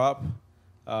album drop,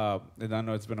 and I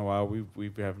know it's been a while.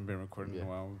 We haven't been recording in a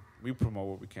while. We promote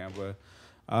what we can,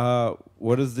 but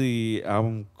what is the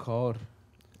album called?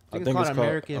 I think it's called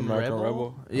American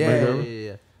Rebel. Yeah, American yeah, Rebel.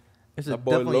 yeah. It's a That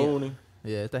boy definitely. Looney.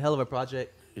 Yeah, it's a hell of a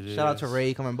project. It Shout out to is.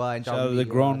 Ray coming by and Shout dropping out to me the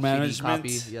Grown CD Management.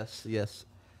 copy. Yes.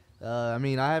 I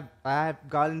mean, I have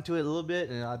got into it a little bit,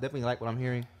 and I definitely like what I'm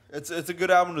hearing. It's a good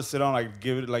album to sit on. Like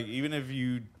give it like even if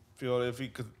you feel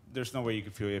iffy, cause there's no way you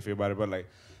can feel iffy about it. But like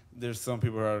there's some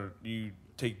people who are you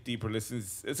take deeper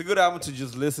listens. It's a good album to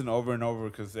just listen over and over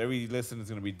because every listen is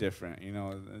gonna be different. You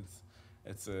know,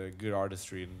 it's a good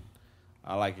artistry and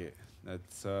I like it.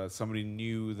 That's somebody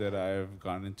new that I've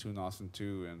gone into in Austin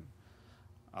too, and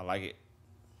I like it.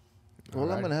 well.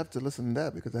 I'm gonna have to listen to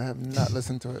that because I have not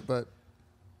listened to it. But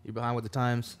You're behind with the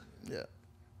times. yeah,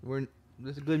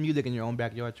 There's good music in your own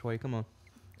backyard, Troy. Come on.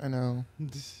 I know.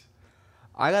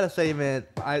 I gotta say, man,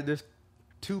 there's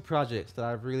two projects that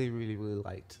I really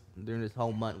liked during this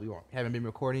whole month. Haven't been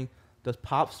recording. The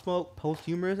Pop Smoke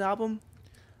Posthumous album.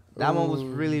 That one was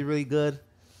really good.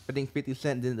 I think 50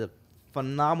 Cent did a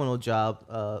phenomenal job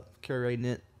curating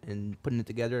it and putting it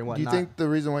together and Do whatnot. you think the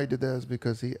reason why he did that is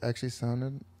because he actually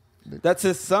sounded? That's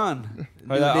his son. Dude,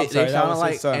 they sound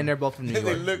alike, and they're both from New York.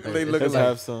 They look Let's alike.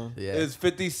 have some. Yeah. Is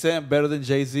 50 Cent better than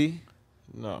Jay-Z?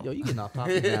 No. Yo, you getting off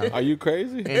topic now. Are you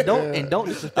crazy? And don't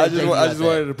disrespect I Jay-Z just like that.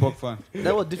 wanted to poke fun.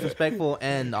 That was disrespectful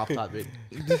and off topic.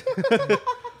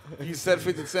 You said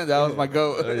 50 Cent. That was my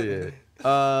go.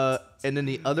 And then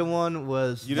the other one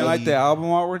was You didn't like the album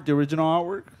artwork, the original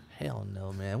artwork? Hell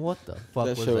no, man. What the fuck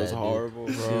That was shit that? was dude? horrible,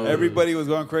 bro. Everybody was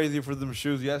going crazy for them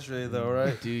shoes yesterday, though,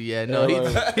 right? Dude, yeah, no,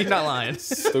 Yeah, he's not lying.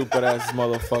 Stupid ass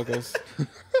motherfuckers.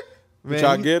 Man, Did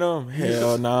y'all get them?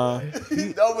 Hell nah.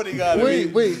 Nobody got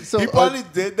it. Wait. So He probably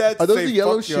did that. To are those say, the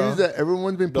yellow "Fuck shoes y'all." that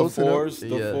everyone's been The posting? up? fours. The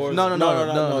Yeah. fours. No. those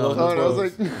Oh, are I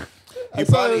was fours.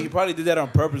 like, He probably did that on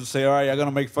purpose to say, all right, y'all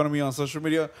gonna make fun of me on social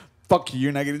media? Fuck you,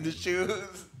 you're not getting the shoes.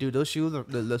 dude, those shoes are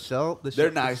the They're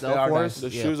nice, they are nice. The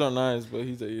shoes are nice, but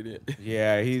he's an idiot.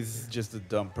 Yeah, he's just a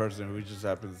dumb person who just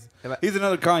happens. And I- He's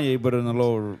another Kanye, but on a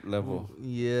lower level.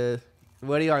 Yeah.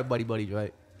 Well, they are buddies,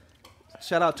 right?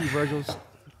 Shout out to Virgil's.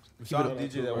 We saw him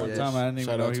DJ that one Yes. time. I didn't even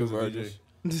Shout know out he to was a Virgil's.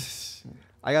 DJ.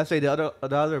 I gotta say the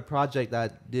other project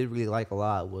that I did really like a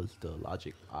lot was the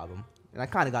Logic album, and I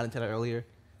kind of got into that earlier.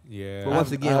 Yeah. But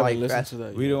once again, I like haven't listened that's- to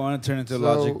that. We yet. don't want to turn into a So-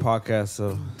 Logic podcast,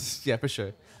 so. yeah, for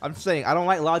sure. I'm saying I don't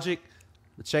like Logic,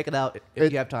 but check it out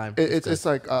if you have time. It's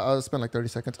like I'll spend like 30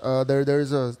 seconds.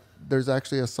 There's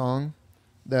actually a song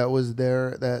that was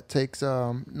there that takes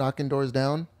Knocking Doors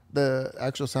Down, the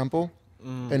actual sample,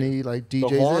 and he like The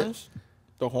DJs it. horns?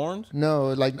 The horns?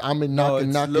 No, like I'm in No, knocking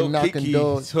it's Lil knocking Kiki's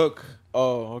doors. Hook.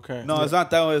 Oh, okay. No, it's not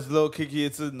that one. It's Lil Kiki.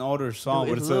 It's an older song,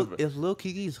 Dude, but it's Lil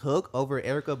Kiki's hook over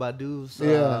Erica Badu's.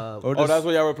 Yeah. Or Oh, that's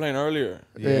what y'all were playing earlier.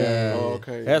 Yeah. Oh,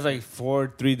 okay. It has like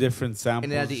 3 different samples.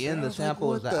 and then at the end, the sample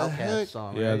what is the the Outkast heck?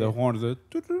 song. Yeah, right? the horns. The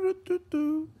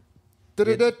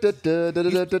This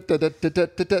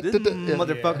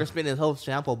motherfucker spent his whole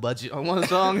sample budget on one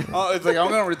song. Oh, it's like I'm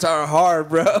gonna retire hard,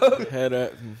 bro. Had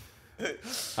that.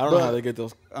 I don't know how they get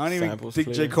those I don't even samples think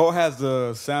clear. J. Cole has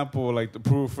the sample, like the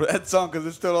proof for that song, because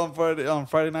it's still on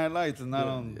Friday Night Lights and not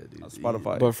on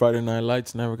Spotify. But Friday Night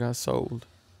Lights never got sold.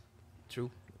 True.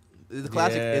 It's the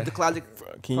classic. Yeah. It's the classic.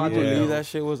 Can you Project. believe Yeah. that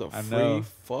shit was a I free know.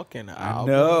 fucking I album?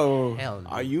 know. Hell no.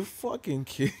 Are you fucking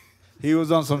kidding? He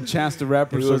was on some Chance the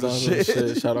Rapper He sort was of on some shit.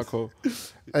 shit. Shout out Cole.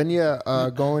 And yeah,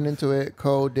 going into it,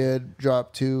 Cole did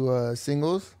drop 2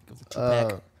 singles.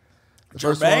 two-pack. The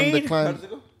first one, The Jermaine? Climb.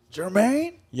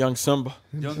 Jermaine? Young Simba.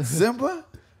 Young Simba?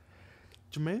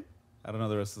 Jermaine. I don't know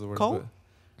the rest of the words. Cole?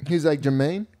 He's like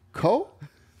Jermaine Cole.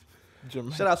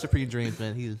 Shout out Supreme Dreams,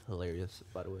 man. He's hilarious,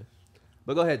 by the way.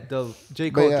 But go ahead. The J.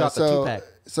 But Cole yeah, dropped a so 2-pack.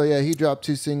 so yeah, he dropped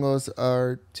 2 singles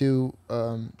or 2.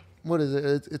 What is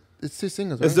it? It's 2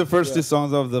 singles. Right? It's the first 2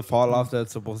 songs of the Fall Off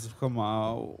that's supposed to come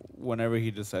out whenever he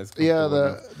decides to. yeah,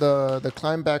 the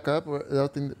Climb Back Up. Or the other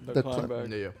thing, The Climb Back.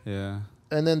 Yeah. Yeah.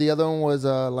 And then the other one was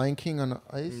Lion King on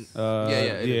Ice.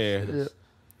 It is. Yeah.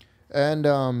 And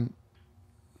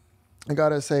I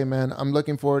gotta say, man, I'm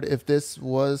looking forward. If this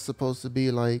was supposed to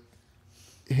be like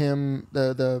him,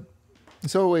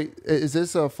 so wait, is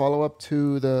this a follow up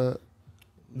to the?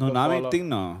 No, The not Fall Off. anything,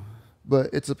 no. But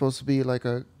it's supposed to be like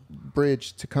a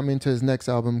bridge to come into his next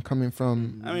album, coming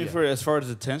from. I mean, for as far as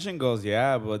attention goes,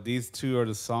 yeah, but these 2 are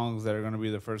the songs that are going to be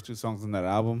the first 2 songs in that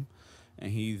album.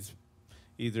 And he's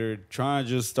either trying to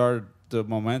just start the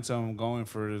momentum going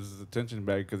for his attention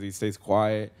back because he stays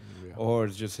quiet, or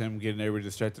it's just him getting everybody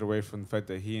distracted away from the fact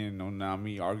that he and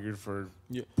Onami argued for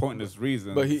Yeah. pointless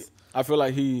reasons. But I feel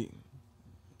like You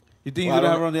think he's Well, I going to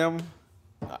don't have her on the album?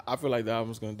 I feel like the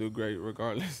album's gonna do great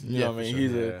regardless. You Yeah, know what I for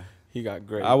mean? sure. He got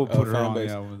great. I would put her fan on the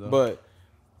base. album, though. But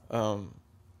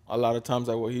a lot of times,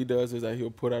 like what he does is that he'll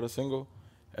put out a single,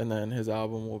 and then his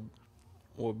album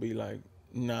will be like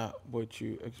not what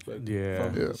you expect Yeah.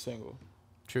 from Yeah. the single.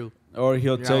 True. Or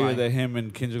he'll You're tell not you lying. that him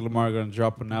and Kendrick Lamar are going to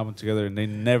drop an album together, and they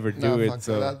never do Nah, it. fuck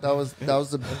So that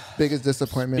was the biggest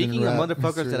disappointment. Speaking in of rap motherfuckers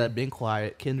history. that have been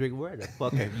quiet, Kendrick, where the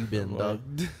fuck have you been, dog?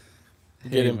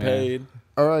 Getting man. paid.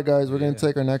 All right, guys, we're gonna Yeah.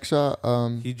 take our next shot.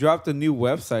 he dropped a new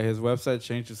website. His website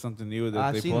changed to something new that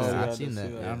I've they seen posted. that. Yeah, I've I seen did that.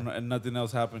 see I don't know, and nothing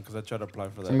else happened because I tried to apply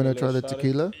for I'm that. gonna try the Shot it.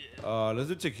 tequila. Let's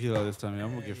do tequila this time.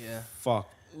 I'm gonna get Yeah.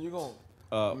 fucked. You gonna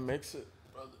Uh, mix it?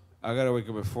 I gotta wake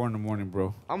up at 4 a.m,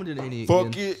 bro. I'm gonna do the Henny Fuck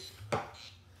again. it.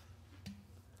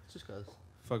 Just cause.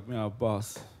 Fuck me out,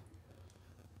 boss.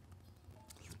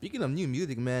 Speaking of new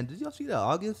music, man, did y'all see that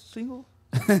August single?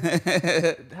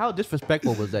 How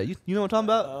disrespectful was that? You know what I'm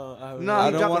talking about? No, I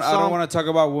he don't dropped want. a I song. don't want to talk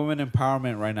about women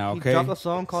empowerment right now. He Okay. dropped a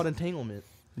song called "Entanglements."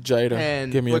 Jada,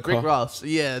 And give me a with Rick call. Ross,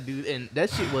 yeah, dude, and that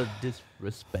shit was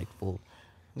disrespectful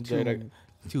Jada,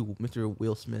 to Mr.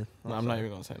 Will Smith. no, I'm not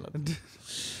even gonna say nothing.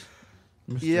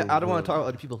 Yeah, I don't want to talk about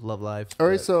other people's love lives. All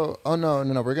right, but- so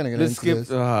no, we're gonna get Let's into skip. this.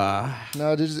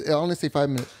 No, just I only say 5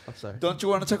 minutes. I'm sorry. Don't you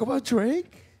want to talk about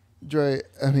Drake? Dre,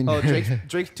 I mean, Oh, Drake's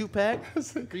 2-pack,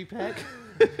 3-pack.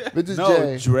 but this No,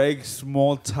 Jay. Drake's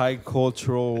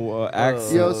multicultural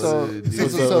accent. Yo,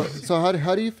 so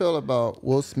how do you feel about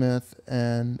Will Smith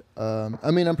and I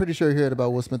mean I'm pretty sure you heard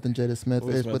about Will Smith and Jada Smith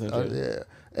Will is Smith with and Jada.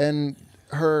 yeah, and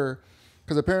her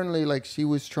because apparently like she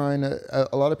was trying to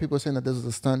a lot of people are saying that this is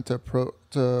a stunt to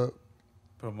promote the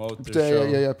yeah, show.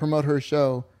 yeah promote her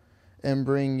show and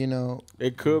bring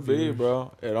It could be,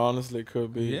 bro. It honestly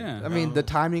could be. Yeah. I mean, the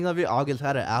timing of it, August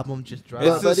had an album just dropped.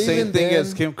 It's the but same even thing then-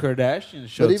 as Kim Kardashian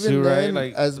show but even too, right? then,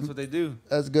 Like as- that's what they do.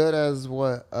 as good as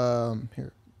what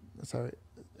here sorry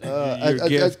Your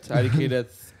gift, IDK,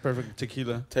 that's perfect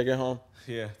tequila. Take it home.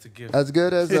 Yeah, it's a gift. as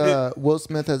good as Will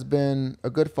Smith has been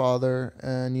a good father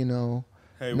and Hey, no,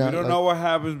 we don't like- know what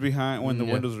happens behind when the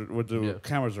Yeah. windows, when the Yeah.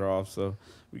 cameras are off, so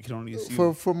we can only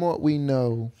assume. from what we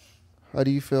know, how do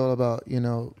you feel about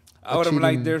I would have been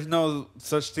like, achieving- "There's no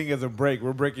such thing as a break.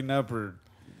 We're breaking up, or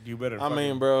you better." I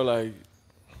mean, bro, like,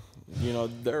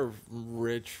 they're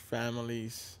rich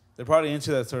families, they're probably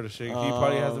into that sort of shit. He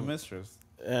probably has a mistress.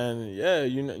 and yeah,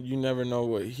 you never know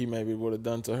what he maybe would have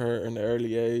done to her in the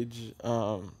early age.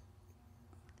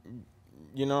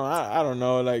 I don't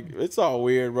know. Like, it's all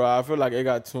weird, bro. I feel like it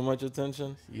got too much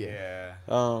attention. Yeah,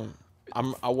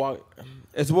 I walk.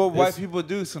 it's what white It's- people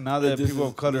do. So now that this people is-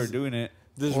 of color are this- doing it,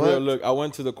 This What? real look. I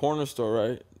went to the corner store,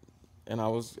 right, and I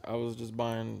was just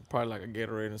buying probably like a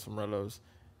Gatorade and some Rellos,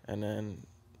 and then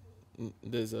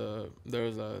there was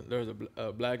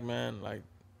a black man like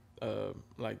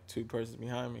two persons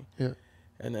behind me, Yeah.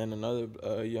 and then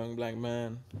another young black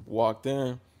man walked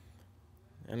in,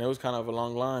 and it was kind of a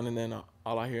long line, and then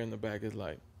all I hear in the back is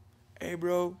like, "Hey,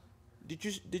 bro, did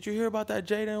you hear about that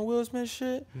Jada and Will Smith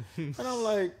shit?" And I'm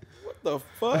like, "What the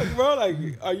fuck, bro? Like,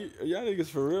 are y'all niggas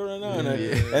for real right now?" And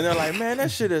they're like, "Man,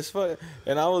 that shit is fuck."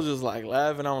 And I was just like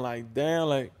laughing. I'm like, "Damn,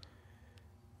 like,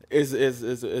 it's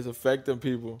affecting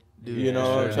people." Dude, you know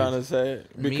what I'm sure. trying to say?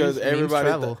 Because Memes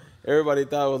travel. everybody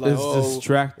thought it was like, It's oh,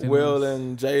 distracting Will us.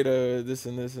 and Jada, this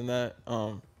and this and that.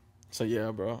 So yeah,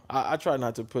 bro. I try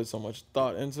not to put so much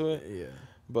thought into it. Yeah.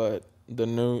 But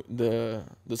the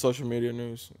social media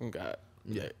news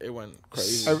it went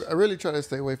crazy. I really try to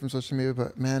stay away from social media,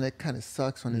 but man, it kind of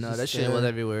sucks when it's No, just that shit there. was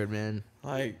everywhere, man.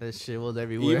 like That shit was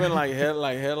everywhere. even like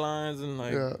headlines and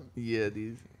like Yeah. yeah,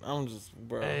 dude. I'm just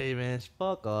bro. Hey, man,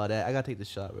 fuck all that. I gotta take the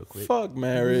shot real quick. Fuck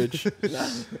marriage.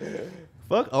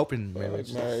 Fuck open Fuck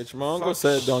marriage. marriage. My uncle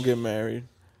said don't get married.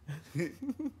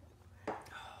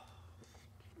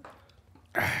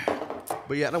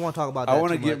 But yeah, I don't want to talk about that. I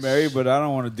want to too get much. married, but I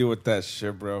don't want to deal with that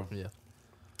shit, bro. Yeah.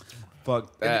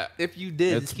 Fuck that. If you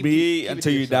did, It's just keep me keep it to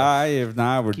until you yourself. die. If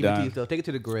not, we're Keep it to done. yourself. Take it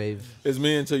to the grave. It's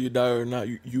me until you die or not.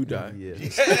 You die.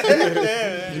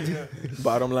 Yeah.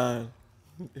 Bottom line.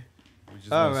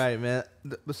 All right, man.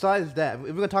 Besides that, if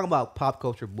we're gonna talk about pop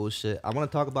culture bullshit, I want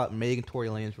to talk about Megan Tory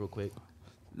Lanez real quick.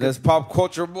 That's pop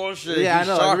culture bullshit. Yeah, I You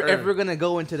know. shot If her. we're gonna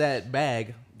go into that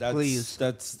bag, please.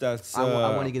 That's.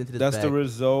 I wanna get into this That's the bag.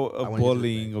 result I of wanna get into this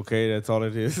bullying. Okay, that's all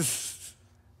it is.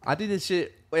 I think this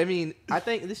shit. I mean, I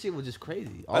think this shit was just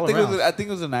crazy. All I think around. it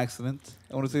was an accident.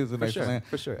 I want to say it was an For sure, accident.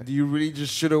 for sure. Do you really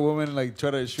just shoot a woman, like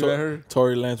try to shoot at her?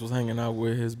 Tory Lanez was hanging out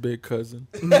with his big cousin.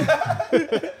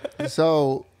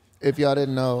 So, if y'all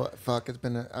didn't know, fuck, it's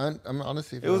been. I'm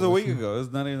honestly. It was a week ago.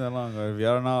 It's not even that long ago. If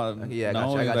y'all don't know, Yeah, I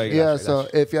got you, I got like, you. Yeah. So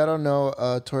if y'all don't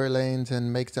know, Tory Lanez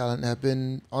and Make Talent have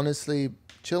been honestly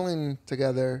chilling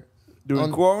together doing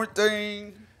on-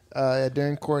 quarantine.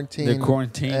 During quarantine. The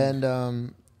quarantine.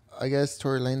 And I guess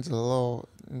Tory Lanez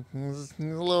is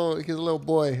he's a little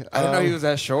boy. I didn't know he was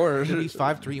that short. He's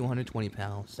 5'3", 120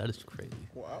 pounds. That is crazy.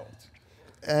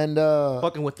 And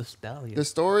Fucking with the stallion. the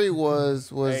story was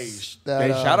Hey, that they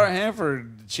shout out him for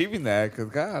achieving that, cause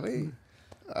golly.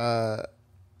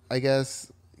 I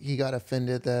guess he got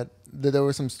offended that there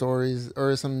were some stories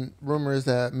or some rumors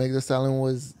that Meg Thee Stallion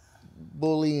was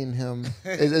bullying him.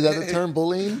 Is that the term,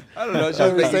 bullying? I don't know. Just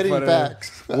Or making stating fun of him.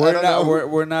 facts. I We're don't not. know.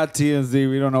 We're not TMZ.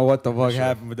 We don't know what the fuck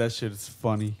happened, but that shit is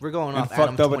funny. We're going and off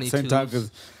fucked Adam up at the same time,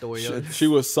 'cause 22's story. She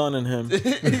was sunning him.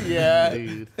 yeah.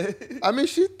 Dude. I mean,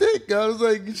 she thick. I was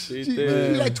like, she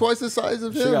thick. like twice the size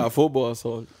of She him. got football,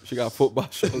 so she got football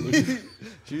shoulders.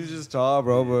 She's just tall,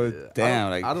 bro. But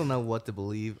damn, like I don't know what to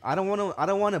believe. I don't want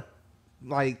to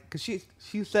like, cause she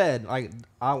said like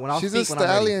when I She's speak, a when I'm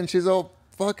ready. stallion. She's a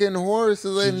fucking horse,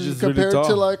 and just really compared to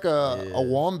tall. like a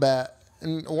wombat.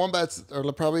 And wombats are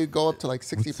probably go up to like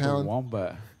 60 What's the pounds.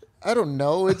 wombat? I don't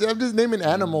know. I'm just naming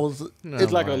animals. Oh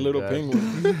It's like a my little God.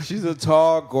 penguin. She's a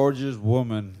tall, gorgeous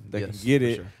woman that Yes, can get for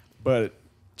it, sure. but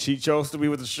she chose to be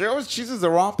with the show. She's just the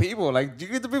wrong people. Like, you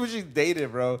get the people she's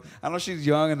dated, bro. I know she's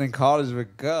young and in college,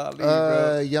 but golly,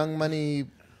 bro. Young money,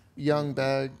 young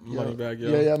bag. Money bag,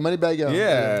 yo. Yeah, money bag, yo.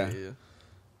 Yeah.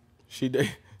 She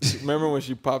remember when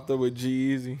she popped up with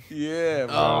G-Eazy? Yeah,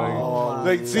 bro. Oh,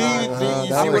 like, see, you that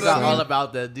see I what forgot I all mean?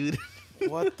 about that, dude.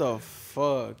 What the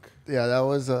fuck? Yeah, that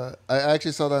was. I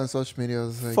actually saw that on social media. I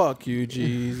was like, Fuck you,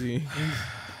 G-Eazy.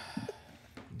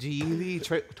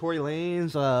 G-Eazy, Tory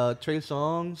Lanez, Trey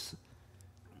Songz.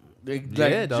 Like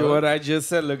Yeah, dog. what I just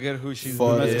said, look at who she's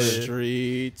For messing the with.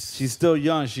 streets. She's still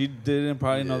young. She didn't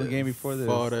probably know the game before this.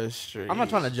 For the streets. I'm not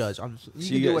trying to judge. You can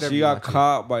She do got, whatever she you got want to.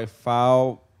 caught by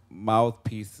foul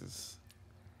mouthpieces.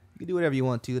 You can do whatever you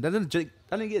want to. That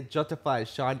doesn't get justified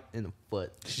shot in the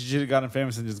foot. She should have gotten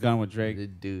famous and just gone with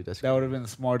Drake. Dude, that's That would have been the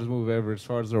smartest move ever. As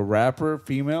far as a rapper,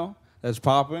 female, that's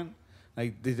popping.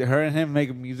 Like, did her and him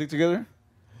make music together?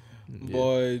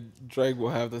 Boy, Drake will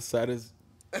have the saddest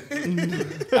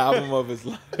album of his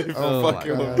life. Oh my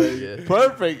fucking God. with me. Yeah.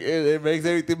 Perfect. It makes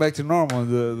everything back to normal.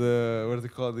 The what do they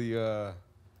call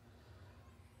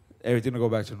everything to go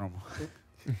back to normal.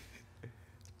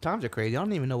 Times are crazy. I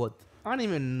don't even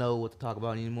know what to talk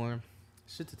about anymore.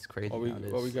 Shit, it's crazy. What we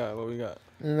nowadays. got?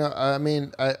 you know, I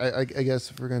mean, I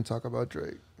guess if we're gonna talk about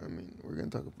Drake, I mean, we're gonna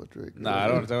talk about Drake. Nah, I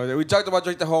don't want to talk about that. We talked about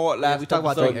Drake the whole last we talk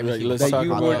about episode Drake every single let's that talk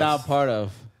you about were this. not part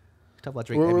of. Talk about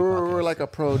Drake every podcast. We're like a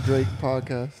pro Drake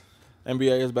podcast.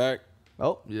 NBA is back.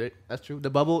 Oh, yeah, that's true. The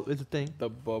bubble is a thing. The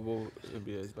bubble NBA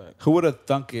is back. Who would have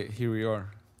thunk it? Here we are.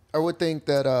 I would think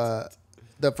that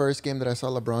the first game that I saw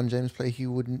LeBron James play, he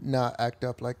would not act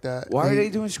up like that. Why are He- they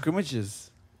doing scrimmages?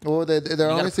 Well, they're You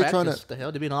gotta honestly trying practice. to. The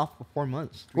hell, they've been off for 4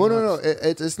 months. Well, no,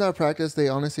 it's not practice. They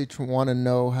honestly want to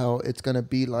know how it's gonna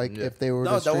be like Yeah. if they were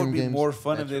No, to that stream would be games. more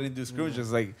fun if they didn't do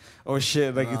scrimmages. Like, oh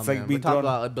shit, like it's like being we're talking thrown.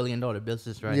 about $1 billion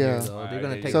business right Yeah. here. Though. They're gonna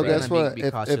Alright, take. So they're guess gonna what? Be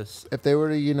If cautious. they were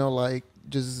to like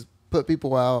just put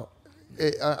people out,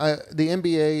 the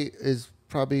NBA is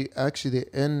probably actually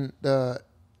the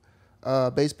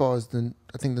baseball is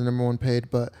I think the number one paid,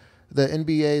 but the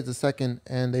NBA is the second,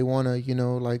 and they want to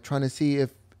like trying to see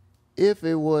if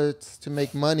it was to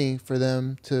make money for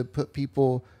them to put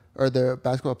people or the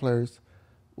basketball players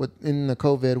in the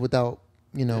COVID without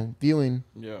viewing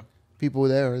Yeah. people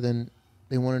there, then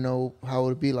they want to know how it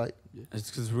would be like. It's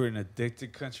because we're an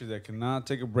addicted country that cannot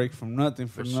take a break from nothing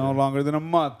for no sure. longer than a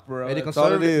month, bro. Hey, That's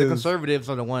all it the is. conservatives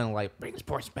are the one like bring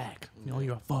sports back.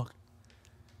 You're a fuck.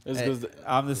 It's Hey, because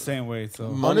I'm the same way. So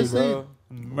money, Honestly, bro.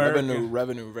 America,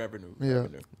 Revenue. Yeah.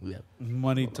 Yeah.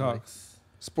 money talks.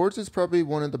 Sports is probably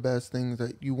one of the best things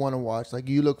that you want to watch. Like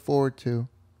you look forward to.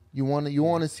 You want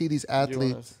to see these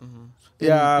athletes.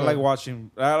 Yeah, I in like play.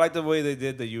 watching. I like the way they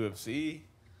did the UFC.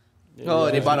 Oh,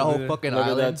 they bought a whole Yeah. fucking Look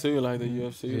at island. that too, like the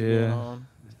UFC. is Yeah. going on.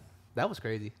 That was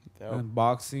crazy. Yeah. And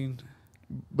boxing.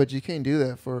 But you can't do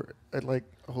that for like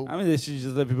a whole. I mean, they should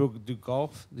just let people do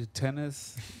golf, do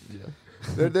tennis.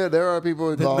 There are people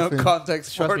with No golfing. contact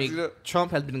Trust sports. me, you know?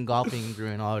 Trump has been golfing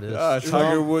during all this.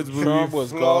 Tiger Woods would Trump be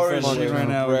was golfing flourishing with right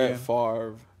now. Brett again.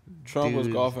 Favre. Trump was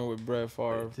Dude. golfing with Brett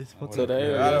Favre This fucking-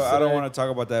 today. or I don't yesterday. want to talk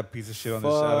about that piece of shit on this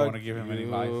show. I don't want to give him any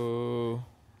life. you.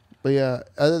 But yeah,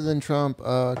 other than Trump,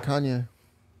 Kanye.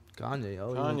 Kanye,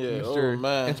 Kanye, Mr. oh,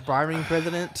 man. Inspiring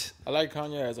president. I like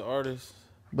Kanye as an artist.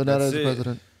 But not That's as it.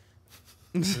 president.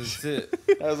 That's it.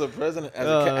 As a president, as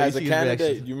Oh, as you a see his candidate,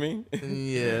 reaction. you mean?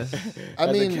 Yeah. I As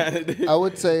a mean, candidate. I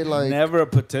would say like Never a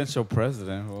potential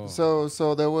president. Whoa.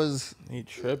 so there was He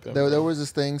tripping. there was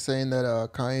this thing saying that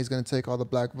Kanye is going to take all the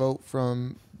black vote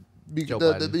from Joe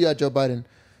Biden. Joe Biden,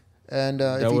 and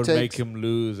that if he would takes make him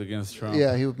lose against Trump.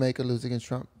 yeah, he would make a lose against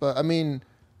Trump. But I mean,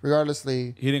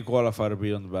 regardlessly, He didn't qualify to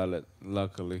be on the ballot,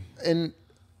 luckily. in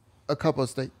a couple of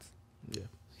states, Yeah.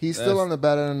 he's still That's- on the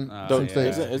ballot in some yeah.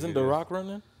 states. Isn't The Rock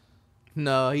running?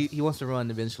 No, he wants to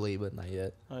run eventually, but not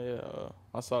yet. Oh yeah,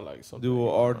 I saw like something. Do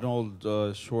Arnold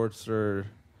Schwarzer.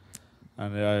 I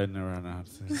never know how to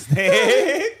say his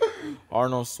name.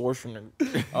 Arnold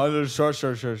Schwarzenegger. Arnold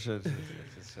Schwarzer.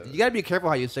 You gotta be careful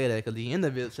how you say that because the end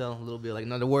of it sounds a little bit like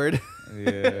another word.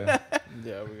 Yeah.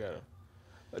 Yeah, we got it.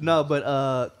 No, but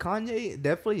Kanye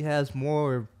definitely has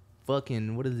more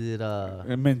fucking what is it?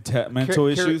 And mental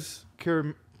issues.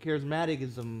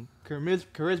 Charismatism,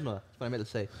 charisma. That's what I meant to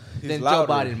say. He's Than louder.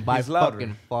 Joe Biden by He's louder.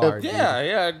 fucking far. dude.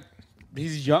 Yeah.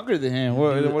 He's younger than him.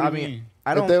 What do you mean?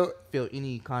 I If don't feel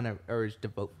any kind of urge to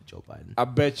vote for Joe Biden. I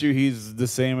bet you he's the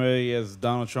same age as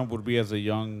Donald Trump would be as a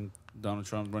young Donald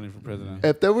Trump running for president.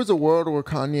 If there was a world where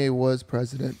Kanye was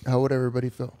president, how would everybody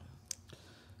feel?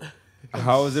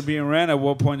 How is it being ran? At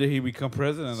what point did he become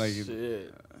president? Like,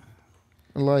 Shit.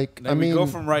 Like, I mean, we go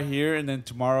from right here and then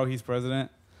tomorrow he's president.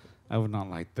 I would not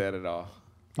like that at all.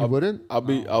 you wouldn't? I'll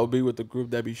be with the group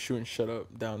that be shooting shut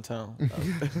up downtown.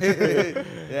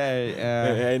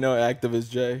 Yeah, Ain't no activist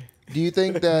Jay. Do you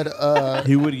think that?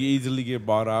 he would easily get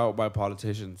bought out by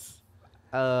politicians.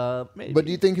 Maybe. But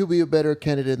do you think he'll be a better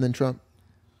candidate than Trump?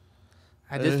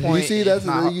 At this You point, see, that's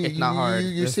it's not hard.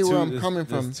 You That's see where too- I'm that's- coming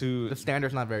that's from. The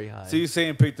standard's not very high. So you're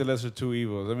saying pick the lesser two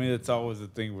evils. I mean, that's always the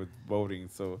thing with voting.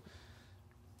 So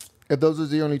If those are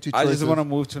the only two I choices, just want to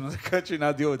move to another country and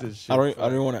not deal with this shit.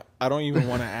 I don't even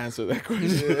want to answer that question.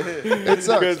 it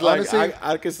sucks. Because like Honestly,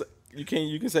 I can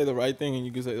you can say the right thing and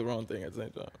you can say the wrong thing at the same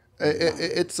time.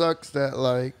 it sucks that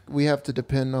like we have to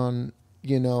depend on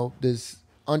this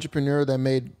entrepreneur that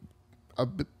made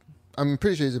I'm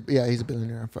pretty sure he's a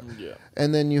billionaire. Yeah.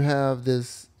 And then you have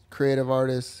this creative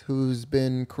artist who's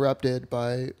been corrupted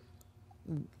by.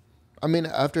 I mean,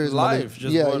 after his life, money,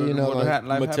 just yeah, what like,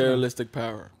 life Materialistic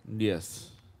power. happened.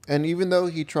 Yes. and even though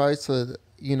he tries to,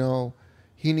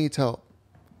 he needs help.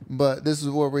 But this is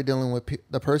what we're dealing with: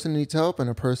 the person needs help and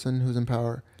a person who's in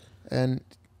power, and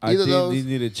I either think those. they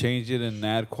need to change it and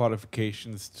add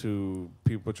qualifications to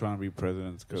people trying to be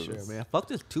presidents. Cause Sure, man. Fuck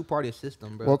this two-party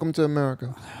system, bro. Welcome to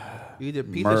America. You either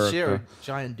piece of shit or America.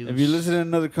 giant douche. if you listen in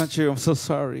another country, I'm so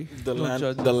sorry. The Don't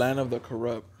judge land, the us. land of the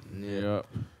corrupt. Yeah.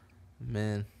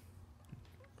 Man.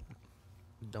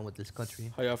 I'm done with this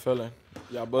country. How y'all feeling?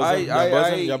 Y'all buzzing? Y'all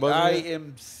buzzing? Y'all buzzing? I yet?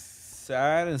 am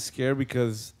sad and scared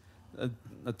because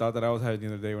a thought that I was having the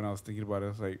other day when I was thinking about it. I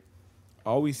was like,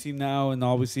 all we see now and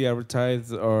all we see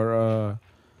advertised are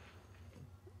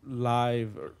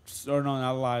live or no,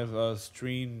 not live,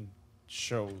 stream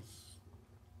shows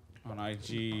on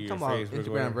IG Come or on, Facebook. Instagram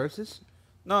whatever. versus?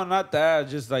 No, not that.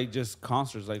 Just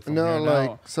concerts. Like from No, here on like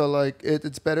out. so, like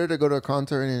it's better to go to a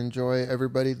concert and enjoy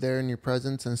everybody there in your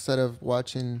presence instead of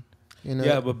watching.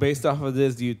 Yeah, but based off of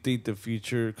this, do you think the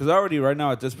future? Because already right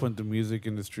now at this point, the music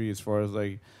industry, as far as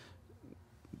like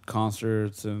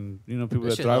concerts and people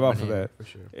that shit thrive up off in of here, that, for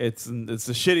sure. it's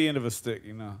the shitty end of a stick,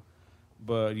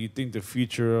 But you think the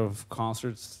future of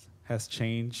concerts has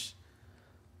changed,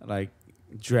 like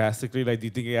drastically? Like, do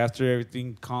you think after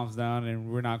everything calms down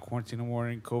and we're not quarantined anymore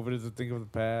and COVID is a thing of the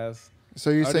past? So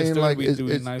you're Are they saying still like, gonna be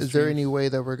doing live is there any streams? way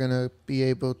that we're gonna be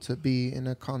able to be in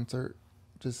a concert,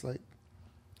 just like?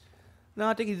 No,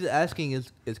 I think he's asking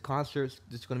is concerts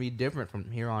just going to be different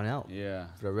from here on out Yeah.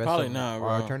 for the rest Probably of not,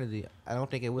 our bro. eternity. I don't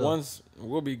think it will. Once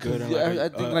we'll be good. In Yeah, like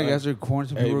I think like after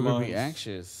quarantine, 8 people are gonna be months.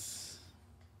 anxious.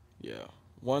 Yeah.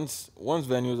 Once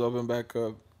venues open back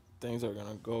up, things are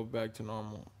gonna go back to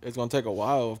normal. It's gonna take a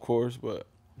while, of course, but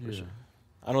for sure.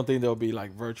 I don't think there'll be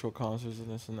like virtual concerts and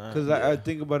this and that. Because I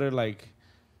think about it like,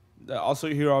 also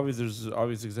here there's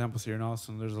obvious examples here in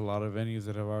Austin. There's a lot of venues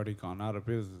that have already gone out of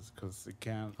business because they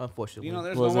can't. Unfortunately.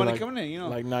 There's Was no it money like- coming in.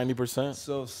 like 90%.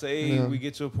 So say Yeah. we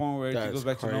get to a point where everything goes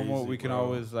That's back to normal, crazy, we can bro.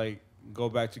 always like go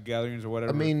back to gatherings or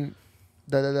whatever. I mean,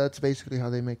 that's basically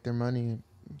how they make their money.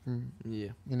 Yeah.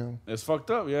 It's fucked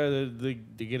up. Yeah, they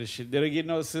get a shit. They don't get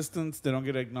no assistance. They don't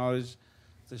get acknowledged.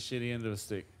 It's a shitty end of the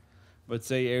stick. But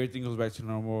say everything goes back to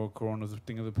normal. Corona's a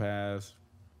thing of the past.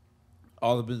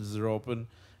 All the businesses are open,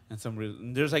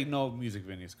 and there's like no music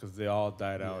venues because they all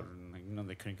died out, and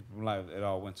they couldn't keep them live. It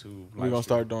all went to. We're gonna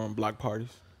start doing block parties.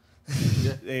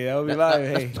 Hey, that'll be live.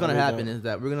 That's Hey, what's gonna we happen done. is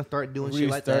that we're gonna start doing We shit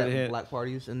like started that, it. black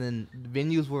parties, and then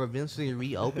venues will eventually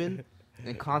reopen,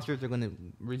 and concerts are gonna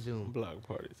resume. Block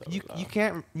parties. You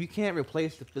can't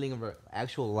replace the feeling of an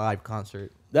actual live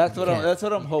concert. That's You what I'm. can't. That's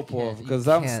what I'm You hopeful can't. of You because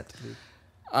can't.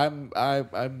 I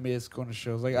miss going to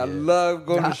shows. Like I Yeah. love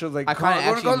going to shows. Like I kind of going to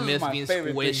actually concerts is miss my being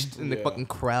favorite squished thing. in the Yeah. fucking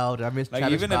crowd. I miss Like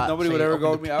Travis even if Scott nobody would saying, ever "Open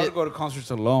go the with me, I would pit." go to concerts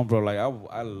alone, bro. Like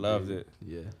I loved it,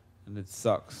 Yeah. and it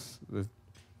sucks.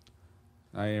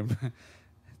 I am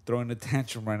throwing a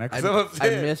tantrum right now I, because I'm I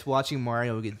upset. miss watching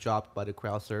Mario get dropped by the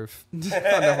crowd surf on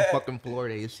the fucking floor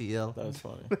at ACL. That's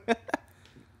funny.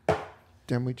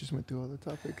 Damn, we just went through all the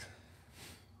topics.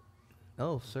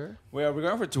 Oh, sir. Wait, are we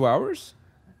going for 2 hours?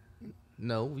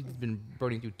 No, we've been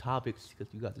burning through topics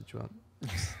because you got the drunk.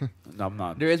 No, I'm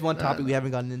not. There is one topic we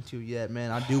haven't gotten into yet,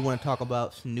 man. I do want to talk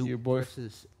about Snoop Your boy-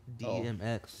 versus Oh.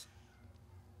 DMX.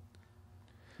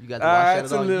 You got to watch that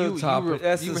That's at a all. little You topic. were,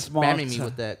 That's you a were small spamming me to-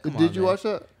 with that. Come Did on, you man. watch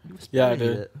that? You were Yeah, I spamming me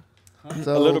did. with that.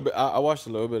 So, A little bit. I watched a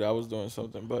little bit. I was doing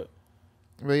something, but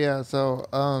But yeah, so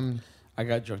I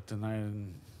got drunk tonight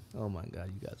and Oh my god,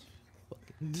 you guys.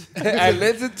 I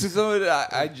listened to some of it.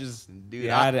 I just, Dude,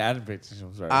 yeah, I didn't pay attention.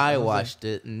 I'm sorry. I watched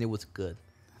it and it was good.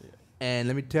 And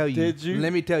let me tell you, Did you?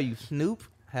 Let me tell you, Snoop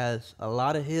has a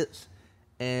lot of hits,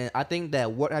 and I think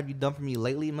that "What Have You Done for Me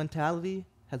Lately" mentality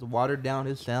has watered down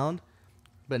his sound.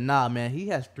 But nah, man, he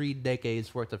has 3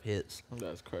 decades worth of hits.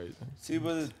 That's crazy. See,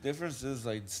 but the difference is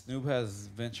like Snoop has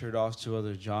ventured off to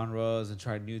other genres and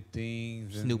tried new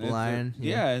things. and Snoop it's Lion,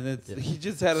 yeah, and he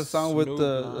just had a song with Snoop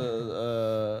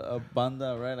a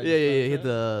banda, right? Like Yeah, you he said hit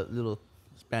that? the little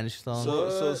Spanish song.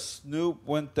 So Snoop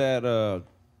went that.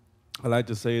 I like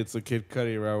to say it's a Kid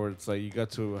Cudi route where it's like you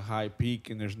got to a high peak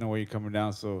and there's no way you're coming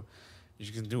down, so you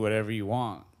just can do whatever you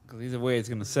want because either way it's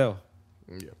gonna sell.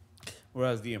 Yeah.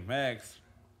 Whereas DMX,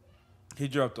 he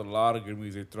dropped a lot of good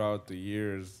music throughout the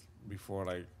years before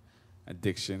like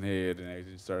Addiction hit and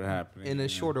everything started happening. In a you know.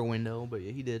 shorter window, but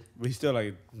yeah, he did. But he still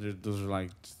like those are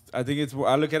like I think it's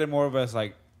I look at it more of as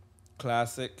like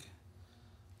classic.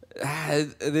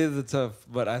 It is a tough,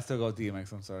 but I still go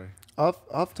DMX. I'm sorry.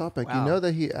 Off topic. Wow. You know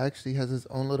that he actually has his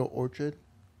own little orchard.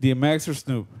 DMX or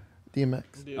Snoop? DMX.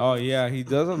 Oh yeah, he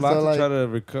does a lot So, to like- try to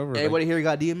recover. Everybody here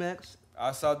got DMX?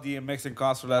 I saw DMX in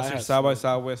concert last I year, had South by Snoop.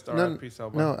 Southwest, No, RIP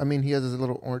South by. no, I mean he has his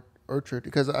little orchard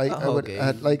because I would okay.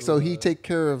 add, like so he take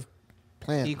care of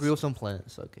plants. He grew some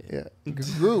plants, okay. Yeah,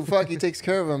 grew. Fuck, he takes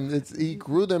care of them. He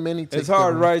grew them and he takes It's care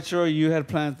hard, of them. right? Sure, you had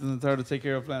plants and it's hard to take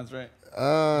care of plants, right?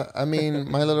 I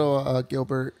mean, my little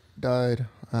Gilbert died.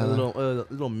 A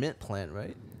little mint plant,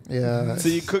 right? Yeah. So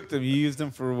you cooked them, you used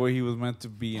them for what he was meant to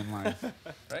be in life,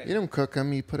 right? You don't cook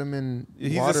them. You put them in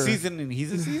He's water. a seasoning.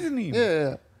 He's a seasoning.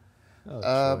 Yeah.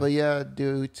 Oh, But yeah,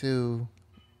 due to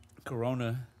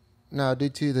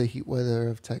the heat weather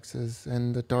of Texas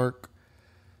and the dark,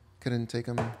 couldn't take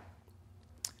them.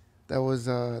 That was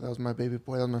my baby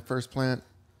boy. That was my first plant.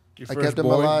 Your I first kept him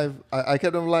boy? alive. I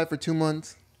kept him alive for 2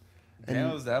 months.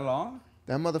 Damn, it was that long?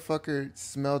 That motherfucker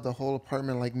smelled the whole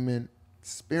apartment like mint,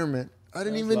 spearmint. I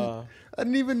didn't That's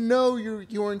even know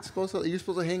you weren't supposed to. You're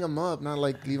supposed to hang them up, not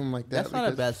like leave them like that. That's not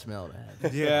a because- bad smell to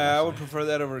have. Yeah, I would prefer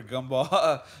that over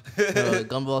gumball.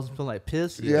 Gumballs smell like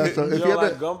piss. Yeah, so You if don't you have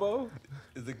like to, gumbo?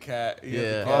 It's a cat. He has a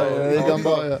Yeah. cat. oh yeah,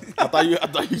 gumbo, yeah. I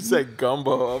thought you said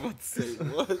gumbo. I was about to say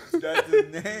what? That's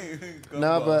his name. No,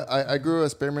 Gumball. but I grew a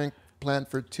spearmint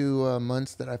plant for 2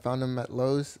 months that I found them at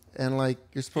Lowe's, and like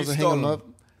you're supposed You to hang them stole up.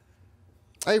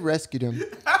 I rescued him.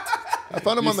 I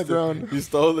found him on the ground. You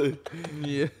stole it.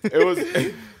 Yeah. It was.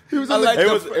 He was I on the like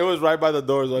It was right by the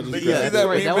door. So I just But grabbed Yeah, see it. that's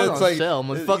right. That meme was that's on sale,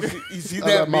 motherfucker. You see I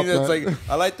that got my meme that's plant. like,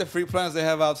 I like the free plants they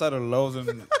have outside of Lowe's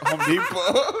and Home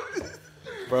Depot.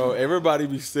 Bro, everybody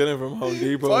be stealing from Home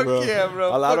Depot, Fuck bro. yeah,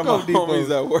 bro. A lot Fuck of my Home Depot. homies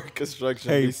that work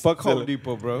construction. Hey, be fuck Home stealing.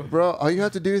 Depot, bro. Bro, all you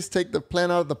have to do is take the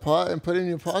plant out of the pot and put it in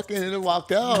your pocket and it'll walk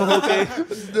out. Okay.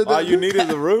 All you need is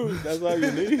a root. That's all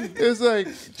you need. It's like,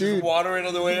 dude. Water it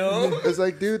on the way home. It's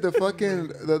like, dude, the fucking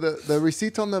the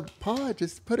receipts on the pot.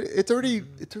 Just put it. It's already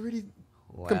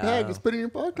compact. Just put it in your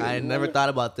pocket. I never thought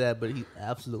about that, but he's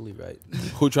absolutely right.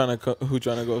 Who trying to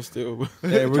go steal?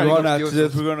 Hey, we're Trying to going go after steal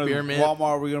this. some We're going to spearmint.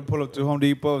 Walmart. We're going to pull up to Home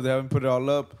Depot. If they haven't put it all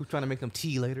up. Who's trying to make them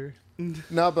tea later?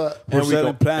 No, but We're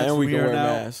selling can, plants and we from can here wear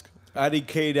now. masks.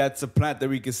 IDK, that's a plant that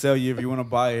we can sell you if you want to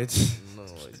buy it. Oh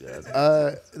my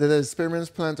god. the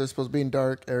spearmint plants are supposed to be in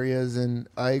dark areas, and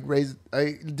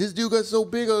this dude got so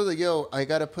big. I was like, yo, I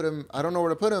gotta put him. I don't know where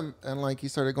to put him, and like he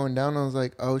started going down. And I was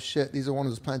like, oh shit, these are one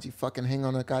of those plants you fucking hang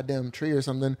on a goddamn tree or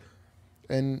something.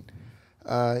 And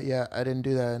yeah, I didn't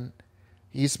do that. And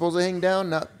he's supposed to hang down,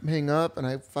 not hang up, and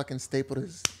I fucking stapled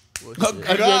his. Well, Oh,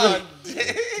 shit. God.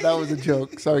 That was a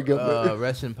joke. Sorry, Gilbert.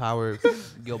 Rest in power,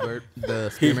 Gilbert, the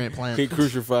spearmint plant. He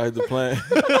crucified the plant.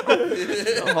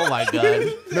 Oh my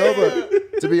god. No,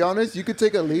 but to be honest, you could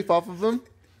take a leaf off of them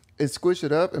and squish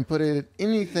it up and put it in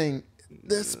anything.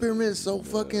 That spearmint is so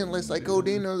fucking like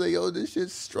codeine. I was like, yo, this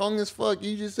shit's strong as fuck.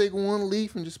 You just take one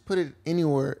leaf and just put it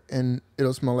anywhere, and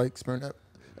it'll smell like spearmint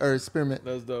or spearmint.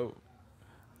 That's dope.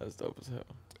 That's dope as hell.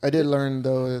 I did learn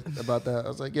though about that. I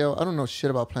was like, yo, I don't know shit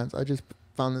about plants. I just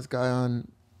found this guy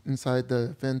inside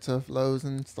the fence of Lowe's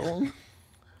and stole him.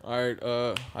 All right,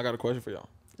 I got a question for y'all.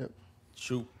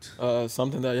 Shoot.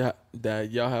 Something that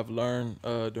y'all have learned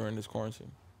during this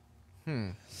quarantine.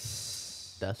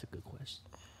 That's a good question.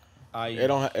 It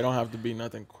don't have to be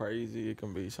nothing crazy. It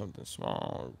can be something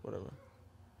small or whatever.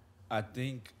 I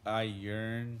think I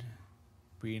yearned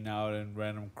being out in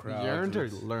random crowds. Yearned or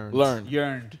learned?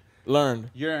 Learned.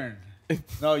 Yearned.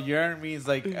 No, yearn means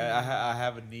like I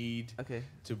have a need Okay.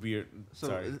 to be. So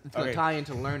Sorry. it's gonna Okay. tie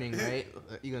into learning, right?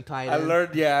 You're gonna tie it I in?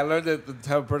 learned that the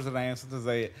type of person I am. Sometimes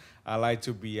I like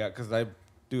to be out because I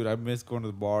miss going to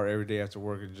the bar every day after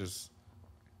work and just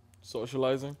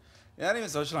Socializing. Yeah, not even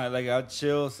socialize. Like I'll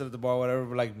chill, sit at the bar, whatever.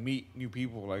 But like meet new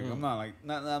people. Like I'm not like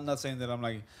I'm not saying that I'm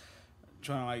like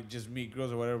trying to like just meet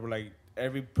girls or whatever. But like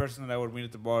every person that I would meet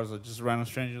at the bars, like just random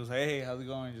strangers. Hey, how's it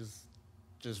going?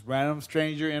 Just random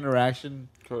stranger interaction.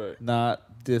 Correct.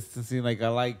 Not distancing. Like I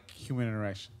like human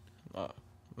interaction.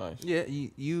 Nice. Yeah,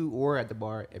 you were at the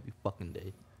bar every fucking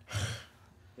day.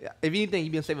 Yeah. If anything,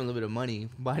 you've been saving a little bit of money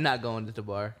by not going to the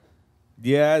bar.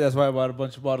 Yeah, that's why I bought a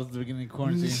bunch of bottles at the beginning of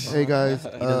quarantine. Hey guys, He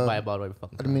doesn't buy a bottle every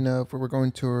fucking I time. mean, if we're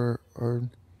going to our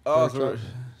Oh, so,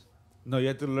 no, you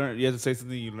have to learn. You have to say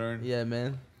something you learned. Yeah,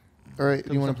 man. all right,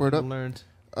 you want to pour it up? Learned.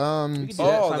 We Um, can do that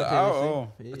Oh, simultaneously. I thought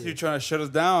Yeah. you trying to shut us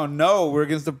down. No, we're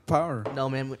against the power. No,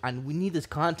 man. We need this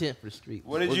content for the streets.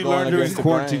 What did We're you going learn during against the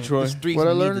quarantine, grain. Troy? The streets what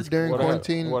I need learned this during What have-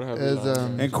 quarantine what have you is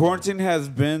learned? And quarantine has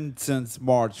been since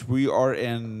March. We are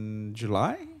in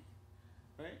July.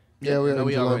 yeah, we are No, in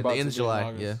we July. are at the About end to of be in July.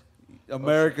 August. Yeah.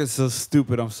 America's so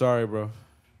stupid. I'm sorry, bro.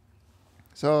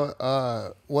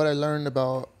 So, what I learned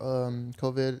about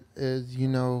COVID is,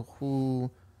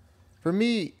 for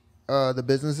me, the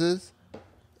businesses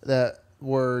that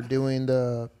were doing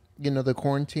the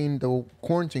quarantine,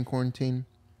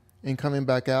 and coming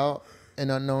back out and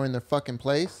not knowing their fucking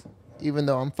place, even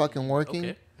though I'm fucking working.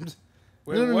 Okay.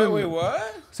 Wait, No. wait,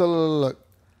 what? So look,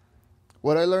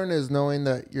 what I learned is knowing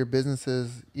that your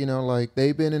businesses, like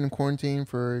they've been in quarantine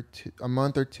for a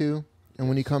month or two, and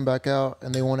when you come back out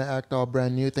and they want to act all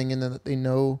brand new, thinking that they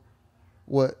know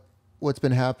what's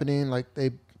been happening,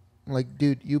 like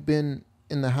dude, you've been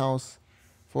in the house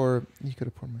for. You could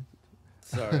have poured my.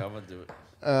 Sorry, I'm gonna do it.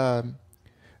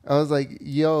 I was like,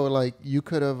 yo, like you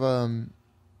could have.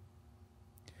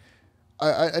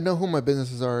 I know who my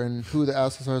businesses are and who the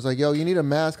assholes are. I was like, yo, you need a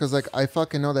mask because like I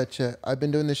fucking know that shit. I've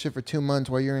been doing this shit for 2 months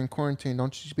while you're in quarantine.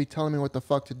 Don't you be telling me what the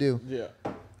fuck to do? Yeah.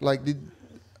 Like,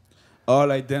 Oh,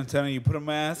 like them telling you put a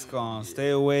mask on,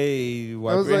 stay away,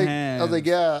 wipe your hands. I was like,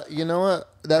 yeah, you know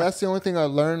what? That's the only thing I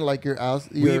learned. Like your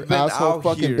We've been asshole out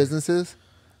fucking here. businesses.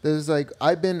 There's like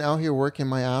I've been out here working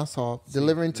my ass off,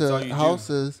 delivering that's all to you do.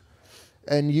 houses,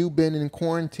 and you've been in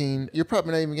quarantine. You're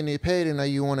probably not even gonna get paid, and now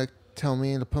you want to tell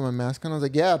me to put my mask on. I was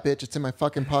like, yeah, bitch, it's in my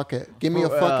fucking pocket. Give me a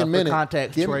fucking For minute.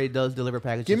 context, Give me- Troy does deliver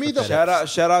packages. give me for the- FedEx.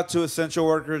 Shout out to essential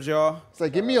workers, y'all. It's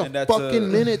like, give me a And that's fucking a-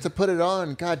 minute to put it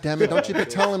on. God damn it! Don't you be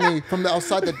telling me from the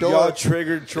outside the Y'all door.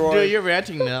 triggered Troy. Dude, you're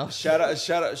ranting now. Shout out.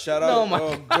 Oh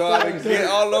my God, again,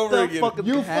 all over The again. fuck is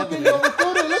You happening? fucking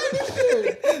overthought it. Look at this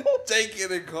shit. Take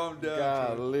it and calm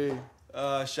down. Troy.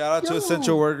 Golly. Shout out to Yo.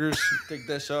 essential workers. Take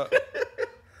that shot.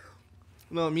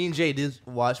 No, me and Jay did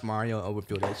watch Mario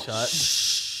overfill that shot.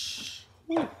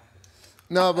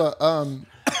 No, but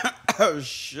Oh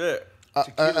shit.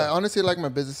 I honestly like my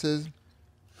businesses,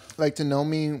 like to know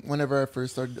me whenever I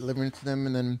first started delivering to them,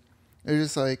 and then it's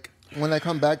just like when I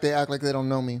come back, they act like they don't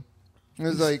know me.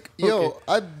 It's like, yo, Okay.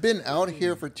 I've been out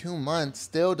here for 2 months,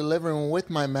 still delivering with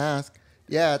my mask.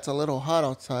 Yeah, it's a little hot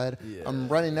outside. Yeah. I'm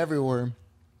running everywhere.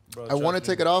 Bro, I want to trust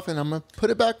me. take it off, and I'm gonna put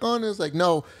it back on. It's like,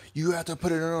 no, you have to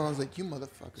put it on. I was like, you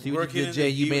motherfucker. See what Working you in did, Jay? the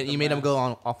You heat made with the you made him mask. go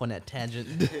off on that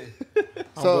tangent.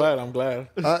 I'm glad.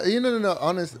 No.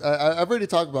 Honest, I've already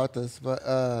talked about this,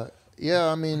 but yeah,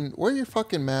 I mean, wear your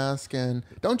fucking mask, and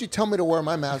don't you tell me to wear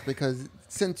my mask because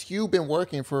since you've been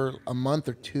working for a month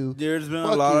or two, There's been a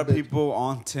fuck lot you, of bitch. people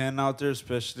on 10 out there,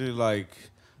 especially like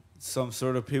some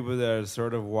sort of people that are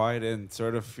sort of white and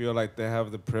sort of feel like they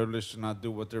have the privilege to not do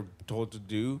what they're told to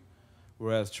do.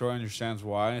 Whereas Troy understands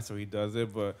why, so he does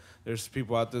it. But there's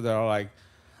people out there that are like,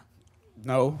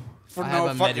 no, for I no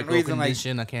have a fucking medical reason. Like,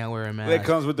 condition. I can't wear a it mask.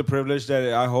 comes with the privilege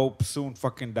that I hope soon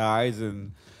fucking dies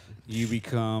and you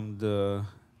become the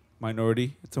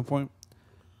minority at some point.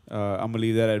 I'm gonna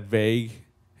leave that at vague.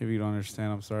 If you don't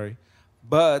understand, I'm sorry.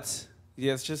 But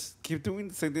yes, just keep doing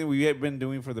the same thing we have been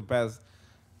doing for the past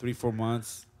 3-4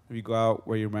 months. If you go out,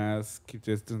 wear your mask, keep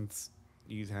distance,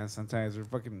 use hand sanitizer.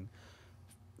 Fucking,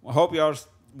 I hope y'all are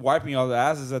wiping y'all the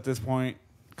asses at this point,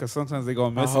 because sometimes they go I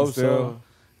missing hope still.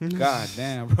 so. God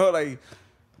damn, bro. Like,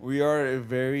 we are a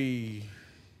very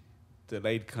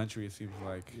delayed country, it seems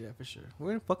like. Yeah, for sure.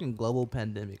 We're in a fucking global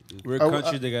pandemic, dude. We're a I-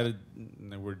 country that got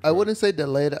to. I wouldn't say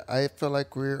delayed. I feel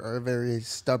like we're a very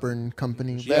stubborn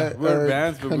company. Yeah, we're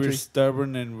advanced, but we're country.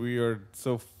 stubborn and we are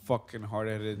so fucking hard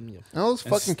headed. Yeah. And all those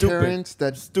and fucking stupid. Karens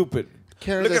that Stupid.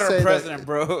 Karens Look that at say our that- president,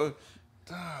 bro.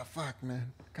 Ah, fuck,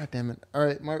 man. God damn it. All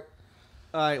right, Mark.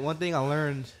 All right, one thing I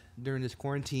learned during this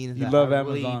quarantine is You that love I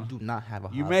really Amazon. do not have a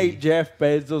hobby. You made Jeff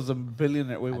Bezos a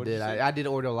billionaire. Wait, I what did. did you say? I did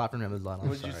order a lot from Amazon. I'm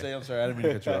What did you sorry. say? I'm sorry, I didn't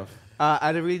mean to cut you off. I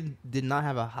really did not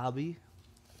have a hobby,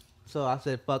 so I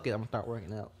said, "Fuck it, I'm gonna start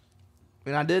working out,"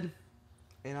 and I did.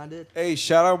 And I did. Hey,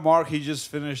 shout out Mark. He just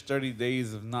finished 30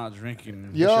 days of not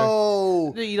drinking.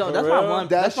 Yo, You know, For that's real? my one.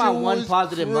 That That's my shit one was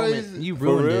positive moment. crazy. You For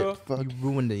ruined real? it. Fuck. You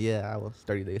ruined it. Yeah, I was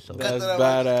 30 days sober. That's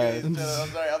badass. I'm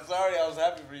sorry. I was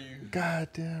happy for you. God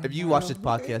damn. If you watch this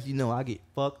podcast, you know I get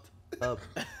fucked up.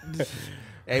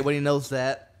 Everybody knows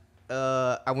that.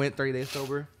 I went 30 days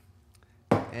sober,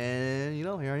 and you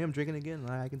know here I am drinking again.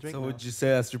 I can drink. So now. would you say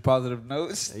that's your positive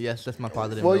notes? Yes, that's my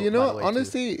positive. Well, note, you by know, the way, too.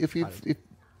 honestly, if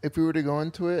we were to go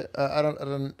into it, I don't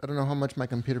know how much my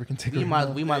computer can take. we right might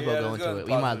now. we might as well Yeah, go let's into go it.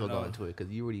 We might as well positive go note. into it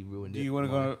because you already ruined it. Do you want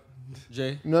to go,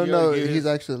 Jay? No, You no, gotta give he's his-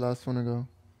 actually the last one to go.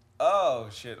 Oh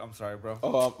shit! I'm sorry, bro.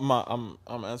 Oh,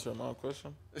 I'm answering my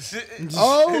question.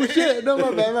 Oh shit! No,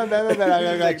 my bad.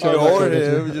 I got you. I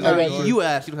got you. I mean, you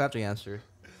asked. You don't have to answer.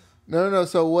 No.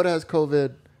 So, what has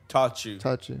COVID Taught you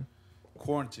taught you?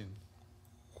 quarantine.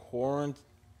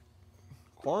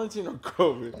 Quarantine or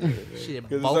COVID? Shit,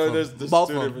 Because both there's of two them. Both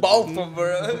of them. different Both things. of them,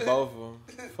 bro. Both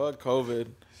of them. Fuck COVID.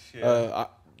 Yeah.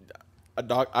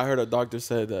 I heard a doctor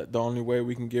say that the only way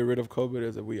we can get rid of COVID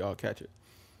is if we all catch it.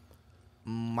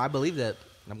 I believe that.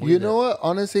 I believe You know what?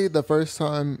 Honestly, the first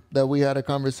time that we had a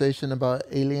conversation about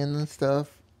aliens and stuff,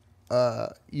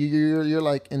 you're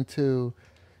like into,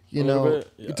 you A little know,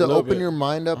 bit? Yeah, to a little open bit. your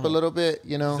mind up a little bit.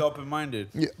 You know, He's open-minded.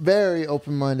 Yeah, very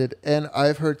open minded. And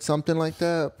I've heard something like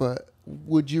that. But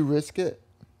would you risk it?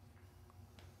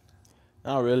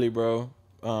 Not really, bro.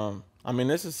 I mean,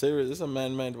 this is serious. This is a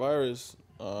man-made virus.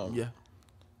 Yeah.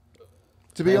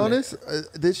 To be And- honest,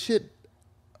 this shit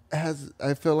has.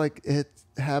 I feel like it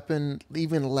happened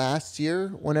even last year.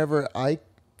 Whenever I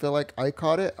feel like I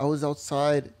caught it, I was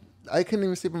outside. I couldn't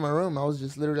even sleep in my room. I was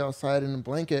just literally outside in a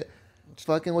blanket,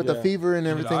 fucking with the Yeah. fever and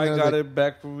Dude, everything. I and got was like- it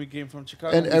back when we came from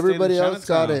Chicago. and We stayed in everybody else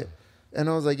got Chinatown. it. And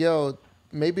I was like, yo,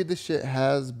 maybe this shit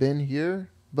has been here,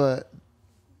 but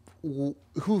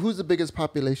who's the biggest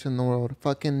population in the world?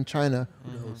 Fucking China.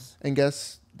 And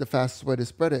guess the fastest way to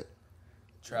spread it?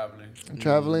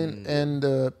 Traveling and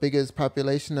the biggest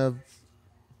population of,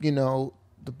 you know,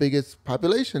 the biggest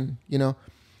population, you know.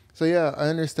 So yeah, I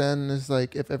understand. It's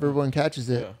like if everyone catches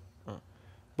it, Yeah.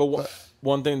 But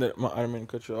one thing that I didn't mean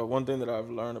to cut you off. One thing that I've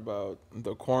learned about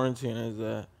the quarantine is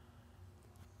that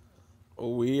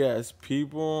we as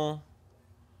people,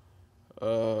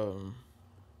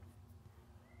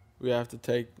 we have to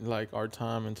take like our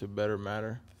time into better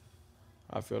matter.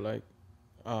 I feel like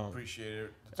Appreciate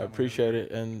it. I appreciate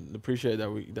it and appreciate that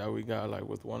we got like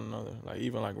with one another. Like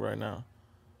even like right now,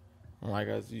 like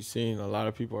as you seen, a lot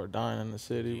of people are dying in the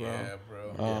city, bro. Yeah,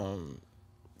 bro.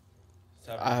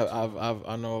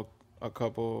 I know a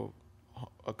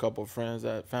couple friends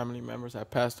that family members have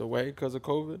passed away because of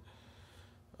COVID.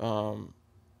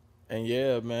 And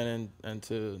yeah, man, and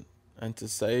to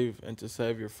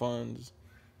save your funds,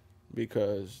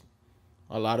 because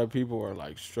a lot of people are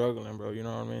like struggling, bro. You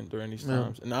know what I mean, during these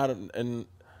times, and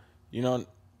you know,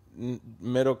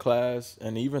 middle class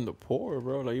and even the poor,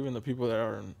 bro. Like even the people that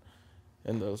are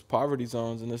in those poverty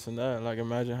zones and this and that. Like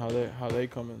imagine how they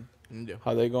coming. Yeah.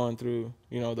 How they going through,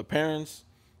 you know, the parents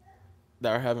that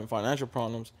are having financial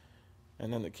problems,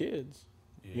 and then the kids.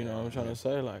 You know what I'm trying to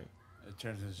say? Like, it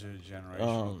turns into a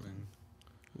generational thing.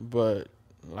 but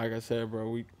like I said, bro,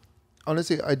 we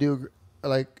honestly, I do.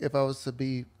 Like if I was to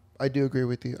be, I do agree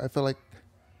with you. I feel like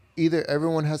either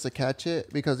everyone has to catch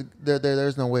it because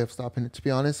there's no way of stopping it. To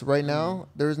be honest, right now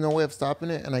there's no way of stopping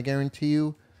it, and I guarantee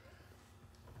you,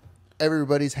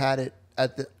 everybody's had it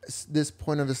at this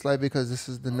point of this life because this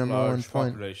is the number one Large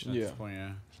point. population at Yeah. this point,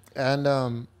 yeah.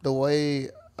 And the way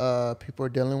people are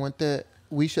dealing with it,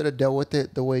 we should have dealt with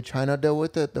it the way China dealt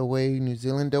with it, the way New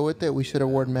Zealand dealt with it. We should have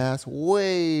worn masks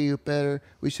way better.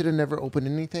 We should have never opened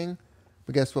anything,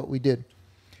 but guess what? We did.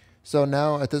 So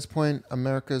now at this point,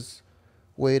 America's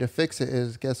way to fix it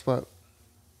is, guess what?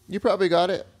 You probably got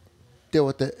it. Deal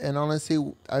with it. And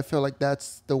honestly, I feel like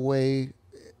that's the way.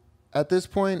 At this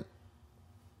point,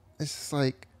 it's just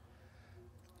like,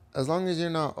 as long as you're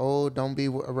not old, don't be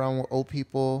around with old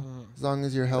people. As long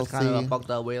as you're That's healthy. kind of a fucked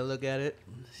up way to look at it.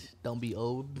 Don't be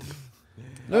old.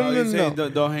 No. You're saying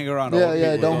don't hang around Yeah, old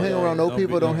yeah. people. Don't hang around old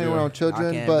people. Don't hang around I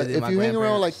children. can't But visit if my you hang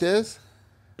around like grandparents.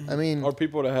 this, I mean, or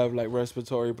people that have like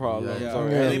respiratory problems Yeah. or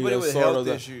Yeah. any Anybody with sort health of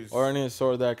that, issues. or any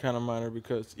sort of that kind of matter,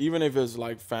 because even if it's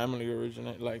like family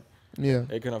originate, like yeah.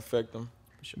 it can affect them.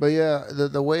 But yeah,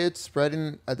 the way it's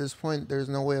spreading at this point, there's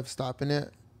no way of stopping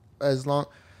it. As long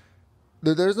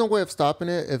there's no way of stopping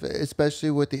it, if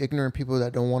especially with the ignorant people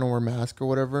that don't want to wear masks or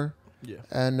whatever. Yeah.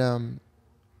 And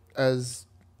as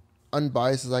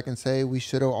unbiased as I can say, we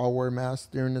should have all wore masks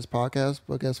during this podcast.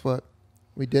 But guess what?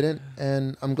 We didn't.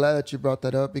 And I'm glad that you brought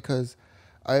that up because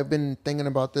I've been thinking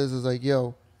about this. Is like,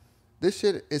 yo, this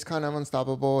shit is kind of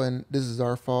unstoppable, and this is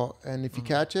our fault. And if you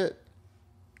catch it,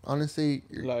 honestly,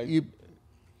 Like- you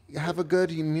have a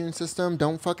good immune system.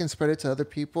 Don't fucking spread it to other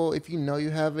people. If you know you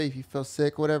have it, if you feel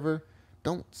sick, whatever,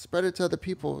 don't spread it to other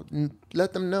people.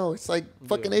 Let them know. It's like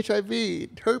fucking HIV,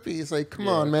 herpes. Like, come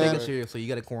on, Take man. it seriously. You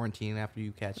got to quarantine after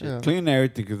you catch it. Yeah. Clean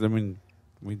everything, because I mean,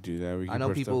 we do that. We I keep know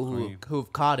our people stuff clean.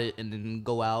 who've caught it and then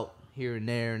go out here and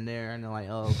there, and they're like,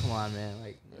 oh, come on, man.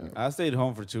 Like, I stayed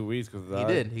home for 2 weeks because he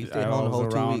did. He stayed home the whole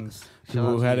 2 weeks. People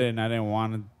who had it, and I didn't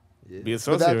want to Yeah. be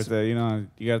associated that's- with it. You know,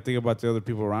 you got to think about the other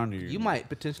people around you. You might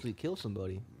potentially kill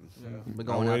somebody. But I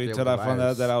going out waited there until with I found out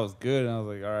virus. that I was good, and I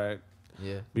was like, all right,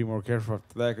 Yeah. be more careful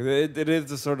after that. Because it is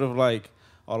the sort of like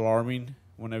alarming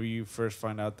whenever you first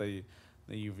find out that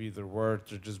you've either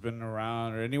worked or just been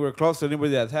around or anywhere close to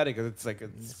anybody that's had it, because it's like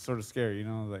it's sort of scary, you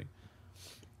know, like.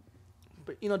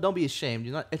 But don't be ashamed.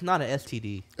 It's not an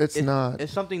STD. It's not.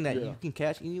 It's something that Yeah. you can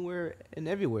catch anywhere and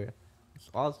everywhere.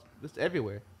 It's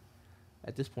everywhere.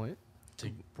 At this point.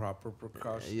 Take proper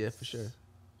precautions. Yeah, for sure.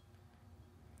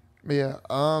 But yeah.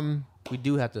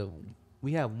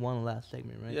 We have one last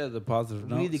segment, right? Yeah, the positive We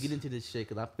notes. need to get into this shit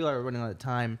because I feel like we're running out of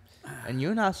time, and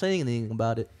you're not saying anything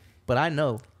about it. But I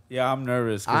know Yeah, I'm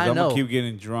nervous I because I'm know. gonna keep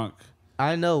getting drunk. we're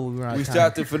out We of still time.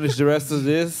 have to finish the rest of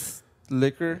this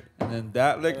liquor, and then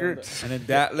that liquor, and then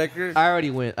that liquor. I already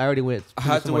went. I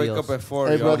had to wake up at 4.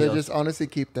 Hey, y'all. brother, else. just honestly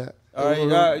keep that. All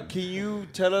right, can you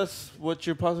tell us what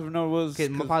your positive note was? Okay,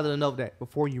 my 'Cause- positive note that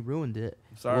before you ruined it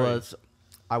Sorry. was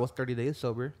I was 30 days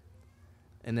sober,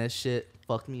 and that shit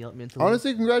fucked me up mentally.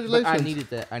 Honestly, But congratulations. I needed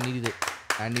that. I needed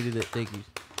it. Thank you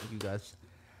guys.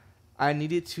 I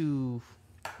needed to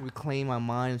reclaim my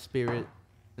mind, spirit,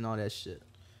 and all that shit.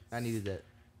 I needed that.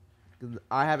 'Cause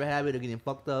I have a habit of getting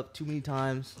fucked up too many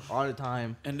times, all the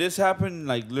time. And this happened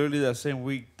like literally that same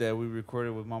week that we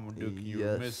recorded with Mama Duke, and you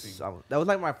were missing. That was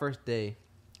like my first day.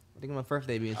 I think my first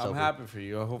day being sober. I'm happy for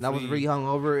you. And I was really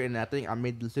hungover, and I think I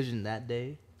made the decision that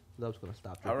day that I was gonna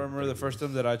stop. I drinking remember for the 30 first days.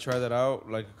 time that I tried that out,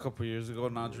 like a couple years ago,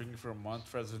 not drinking for a month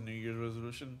for as a New Year's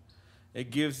resolution. It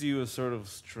gives you a sort of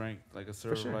strength, like a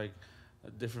sort For sure. of like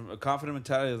a confident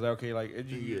mentality. Is like, okay, like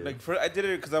Yeah. like I did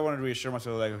it because I wanted to reassure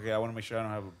myself, like, okay, I want to make sure I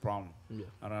don't have a problem. Yeah,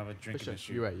 I don't have a for drinking sure.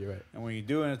 issue. You're right. And when you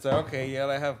do it, it's like, okay, yeah,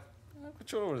 I have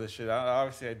control over this shit.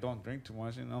 Obviously, I don't drink too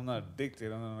much, and I'm not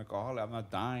addicted. I'm not an alcoholic. I'm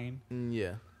not dying.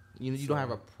 Yeah. You don't have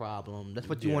a problem. That's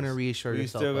what you Yes. want to reassure But you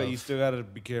yourself still of. you still got to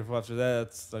be careful after that.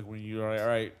 It's like when you're like, all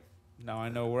right, now I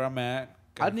know where I'm at.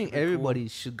 I Gotta think feel cool. everybody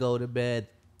should go to bed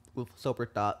with sober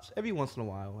thoughts every once in a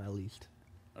while, at least.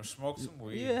 Or smoke some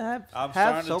weed. Yeah, I'm have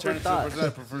starting to sober turn into a thoughts. person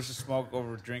that prefers to smoke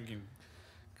over drinking.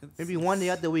 Maybe one day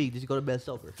out the week, just go to bed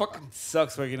sober. Fucking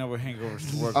sucks waking up with hangovers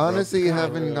to work. bro. Honestly, God,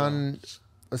 haven't bro. gone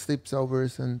asleep sober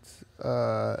since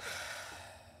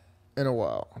in a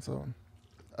while. So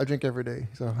I drink every day.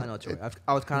 So I know, Troy.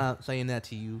 I was kind of saying that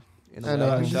to you. In a I way.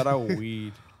 know. Shout out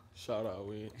weed. Shout out,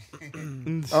 weed.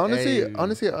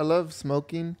 honestly, I love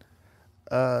smoking.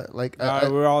 Like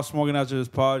We're all smoking after this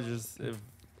pod. Just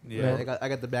Yeah, yeah. I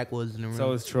got the backwoods in the room.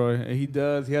 So is Troy. And he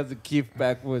does. He has the Keith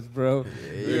backwoods, bro.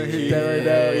 Yeah, We're gonna hit that right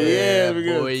now. Yeah, we're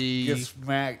gonna boy. get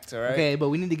smacked. All right. Okay, but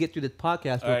we need to get through this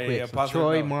podcast real Alright, quick. yeah, So positive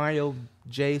Troy, note. Mario,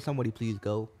 Jay, somebody please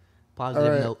go. all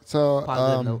Positive right. note. So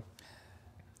Positive note.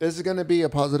 this is gonna be a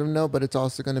positive note, but it's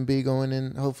also gonna be going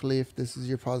in. Hopefully, if this is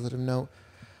your positive note.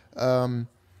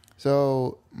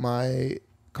 So my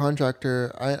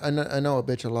contractor, I know a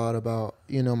bitch a lot about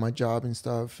my job and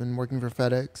stuff and working for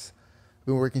FedEx.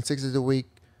 Been working 6 days a week,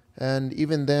 and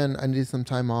even then I needed some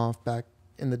time off back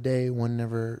in the day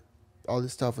whenever all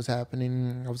this stuff was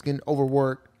happening. I was getting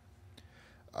overworked.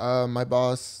 My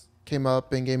boss came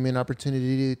up and gave me an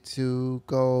opportunity to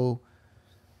go.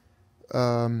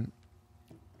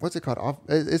 What's it called?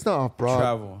 It's not off broad.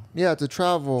 Travel. Yeah, to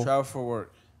travel. Travel for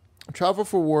work. Travel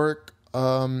for work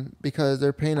because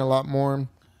they're paying a lot more.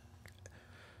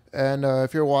 And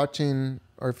if you're watching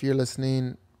or if you're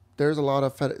listening, there's a lot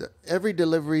of every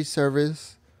delivery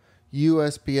service,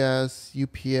 USPS,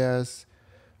 UPS,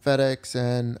 FedEx,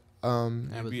 and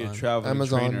You'd be a Amazon. traveling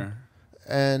Amazon. trainer.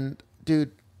 and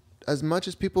dude, as much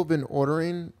as people have been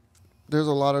ordering, there's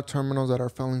a lot of terminals that are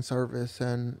failing service.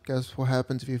 And guess what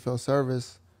happens if you fail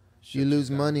service? You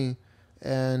lose money.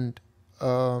 And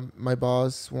my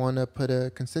boss want to put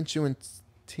a constituent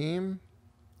team.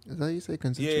 Is that how you say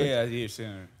constituent? Yeah, you're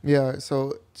saying it. Yeah,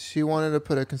 so she wanted to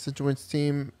put a constituents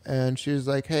team, and she was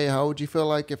like, hey, how would you feel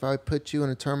like if I put you in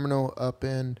a terminal up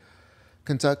in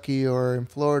Kentucky or in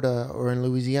Florida or in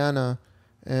Louisiana,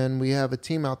 and we have a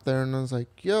team out there? And I was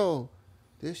like, yo,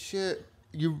 this shit,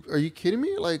 are you kidding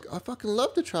me? Like, I fucking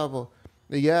love to travel.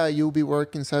 But yeah, you'll be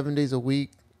working 7 days a week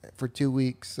for 2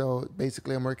 weeks. So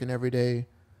basically I'm working every day,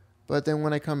 But then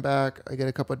when I come back, I get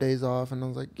a couple of days off, and I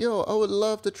was like, yo, I would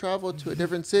love to travel to a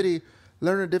different city,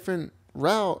 learn a different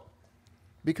route,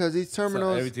 because these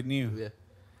terminals, everything new. Yeah.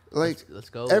 like Let's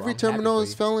go. every I'm happy terminal for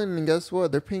is you. failing, and guess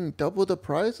what? They're paying double the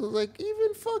price. I was like,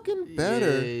 even fucking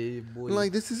better. Yeah, boy.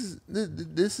 Like this is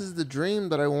the dream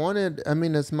that I wanted. I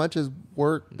mean, as much as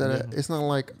work that it's not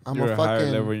like I'm You're a a higher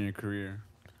fucking level in your career.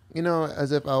 you know,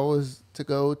 as if I was to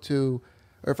go to,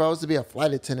 or if I was to be a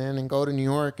flight attendant and go to New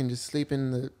York and just sleep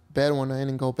in the bed one night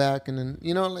and go back, and then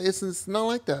you know, it's not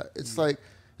like that. It's like,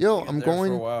 yo, You're I'm there for a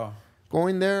going while.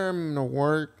 there. I'm gonna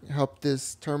work, help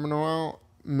this terminal out,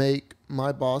 make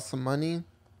my boss some money.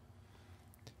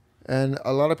 And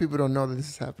a lot of people don't know that this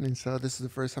is happening. So this is the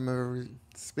first time I've ever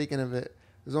speaking of it.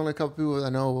 There's only a couple people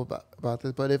that know about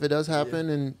this. But if it does happen,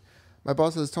 and my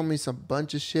boss has told me some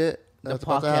bunch of shit the that's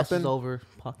about to podcast happen. is over.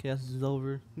 Podcast is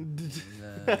over.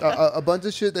 A bunch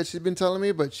of shit that she's been telling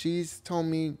me, but she's told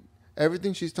me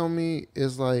everything she's told me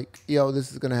is like, yo,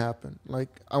 this is gonna happen. Like,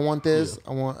 I want this.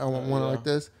 I want it like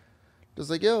this. Just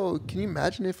like, yo, can you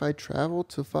imagine if I traveled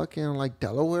to fucking like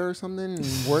Delaware or something and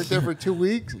worked there for 2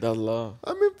 weeks? That's love.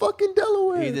 I'm in fucking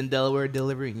Delaware. He's in Delaware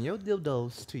delivering your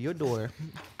dildos to your door.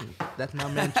 That's my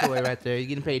man Troy right there. You're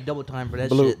getting paid double time for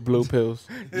that shit. Blue pills.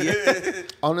 Yeah.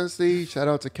 Honestly, shout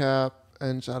out to Cap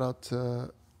and shout out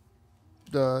to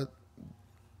the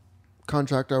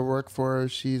contractor I work for.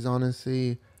 She's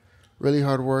honestly really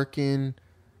hardworking,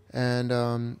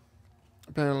 and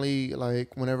apparently,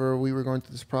 like, whenever we were going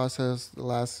through this process, the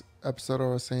last episode I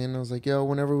was saying, I was like, yo,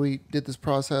 whenever we did this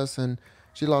process, and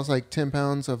she lost like 10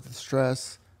 pounds of the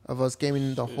stress of us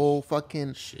gaming the whole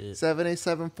fucking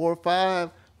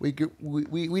 78745.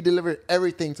 We delivered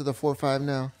everything to the 45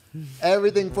 now.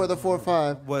 Everything for the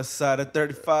 45. West side of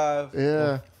 35.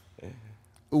 Yeah.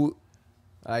 Ooh,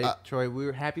 All right, Troy, we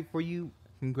were happy for you.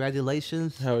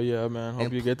 Congratulations. Hell yeah, man. Hope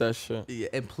And you get that shit. Yeah,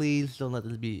 and please don't let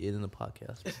this be in the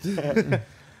podcast.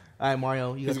 All right,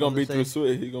 Mario. You got He's gonna be something through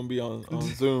to say? He's gonna be on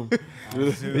Zoom. You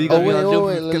Oh gonna be on Zoom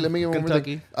wait! from Let me get one more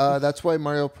Kentucky. thing. That's why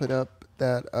Mario put up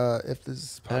that if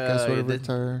this podcast would then-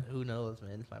 retire, Who knows,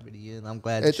 man? This might be the end. I'm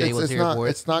glad it's Jay was here not for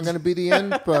it. it's not gonna be the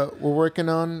end, but we're working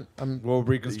on. We'll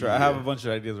reconstruct. I have a bunch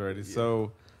of ideas already.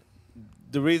 So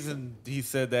the reason he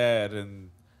said that and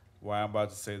why I'm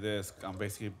about to say this, I'm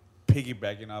basically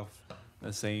piggybacking off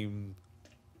the same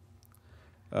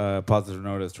positive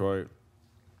note as Troy.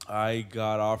 I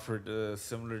got offered a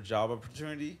similar job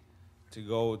opportunity to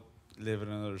go live in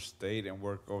another state and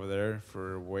work over there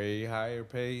for way higher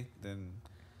pay than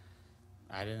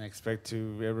I didn't expect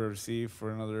to ever receive for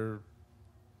another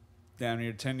damn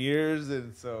near 10 years.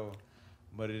 And so,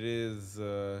 but it is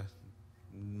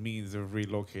means of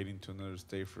relocating to another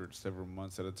state for several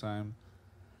months at a time.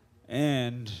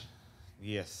 And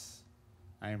yes,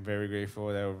 I am very grateful.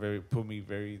 That would put me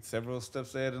several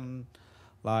steps ahead in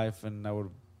life, and that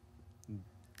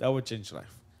would change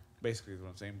life. Basically, is what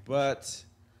I'm saying. But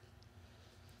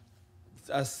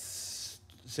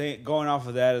going off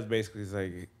of that is basically it's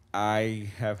like I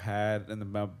have had in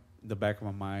the back of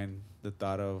my mind the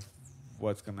thought of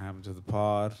what's gonna happen to the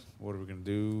pod. What are we gonna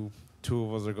do? 2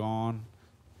 of us are gone,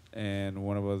 and 2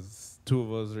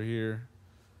 of us are here.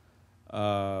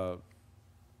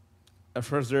 At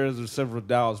first there's several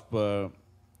doubts, but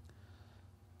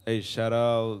hey, shout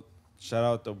out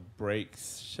the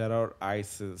Breaks, shout out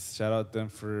ISIS, shout out them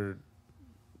for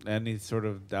any sort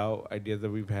of doubt ideas that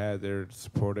we've had. They're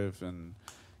supportive and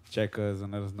check us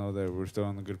and let us know that we're still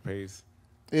on a good pace.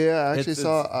 Yeah, I actually It's-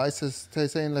 saw ISIS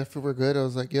saying that if we were good, I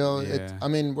was like, yo, Yeah. I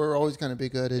mean, we're always gonna be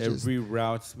good. It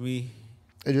reroutes me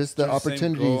It's just the to same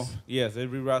opportunities. goal. Yes,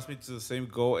 it reroutes me to the same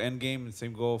goal, end game, and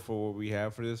same goal for what we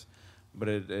have for this. But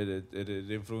it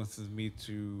influences me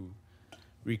to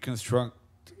reconstruct,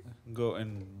 go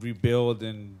and rebuild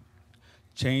and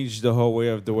change the whole way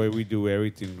of the way we do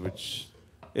everything, which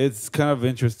it's kind of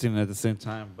interesting at the same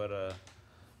time. But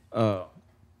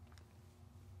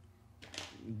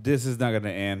this is not gonna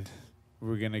end.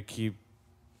 We're gonna keep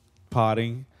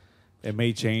potting. It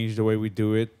may change the way we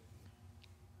do it.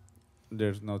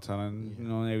 There's no telling. You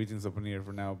know, everything's up in the air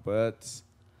for now. But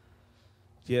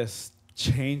yes,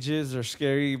 changes are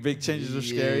scary. Big changes are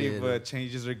scary, Yeah. but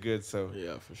changes are good. So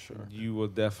Yeah, for sure. you will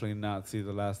definitely not see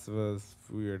The Last of Us.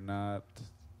 We are not.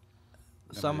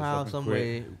 Somehow, fucking some quit.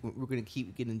 way, we're gonna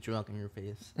keep getting drunk in your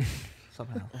face.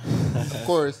 Somehow. Of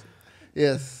course,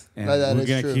 yes, And that we're is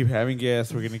gonna true. keep having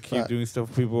guests. We're gonna keep But- doing stuff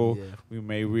with people. Yeah. We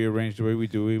may rearrange the way we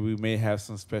do it. We may have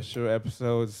some special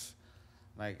episodes.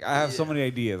 Like I have so many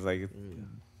ideas. Like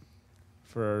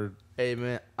for Hey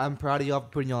man, I'm proud of y'all for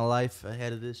putting y'all life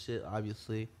ahead of this shit.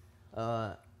 Obviously,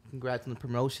 congrats on the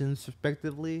promotions,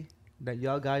 respectively, that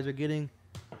y'all guys are getting.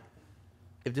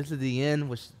 if this is the end,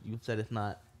 which you said it's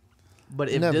not, but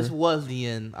if Never. this was the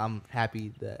end, I'm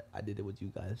happy that I did it with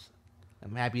you guys.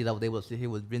 I'm happy that I was able to sit here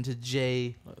with Vintage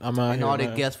J I'm out and here, all the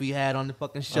man. guests we had on the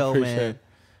fucking I show, appreciate man. it.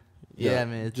 Yeah,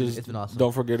 man, Just it's been awesome.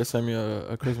 Don't forget to send me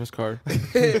a Christmas card.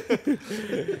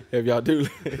 If y'all do.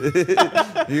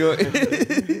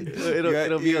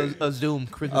 It'll be a Zoom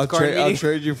Christmas I'll card I'll meeting.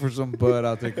 trade you for some bud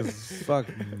out there because fuck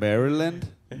Maryland.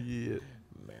 Yeah.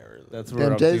 Maryland. That's where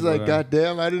Damn, I'm Jay's thinking like, of. God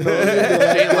damn, I didn't know. What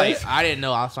Jay like, I didn't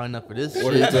know I was signing up for this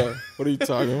What are you shit. what are you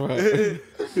talking about?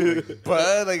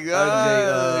 But like,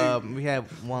 Jay, we have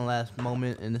one last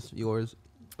moment, and it's yours.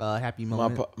 Happy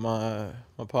moment. My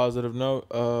positive note.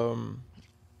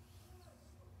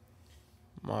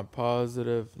 My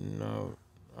positive note.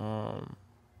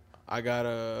 I got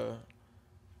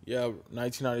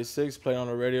 1996 played on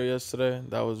the radio yesterday.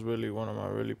 That was really one of my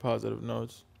really positive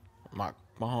notes. My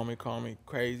homie called me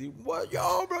crazy. What,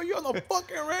 yo, bro? You on the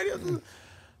fucking radio?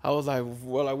 I was like,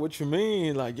 well, like, what you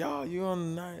mean? Like, yo, you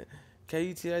on the night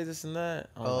KUTA, this and that.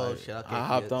 I'm like, shout out I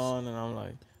hopped KUTA. on and I'm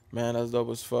like, man, that's dope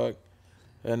as fuck.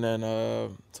 And then,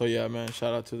 so yeah, man,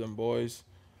 shout out to them boys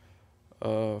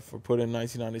for putting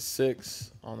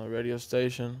 1996 on the radio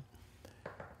station.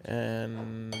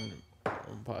 And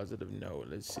on a positive note,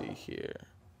 let's see here.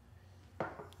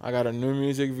 I got a new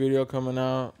music video coming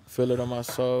out, Feel It On My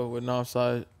Soul, with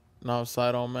Norfside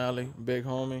O'Malley, big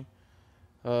homie.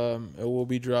 It will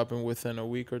be dropping within a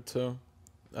week or two.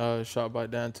 Shot by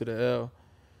Dan to the L.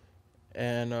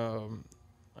 And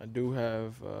I do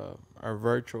have our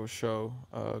virtual show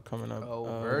coming up.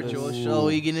 Virtual show.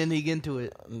 He get into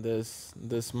it.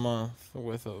 This month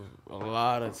with a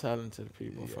lot of talented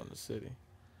people from the city.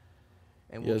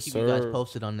 And we'll Yes, keep you guys sir.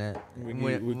 posted on that. We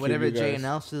Whenever keep you Jay guys-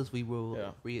 announces, we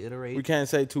will reiterate. We can't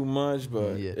say too much,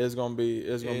 but Yeah. it's gonna be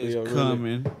a really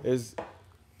coming. it's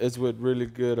with really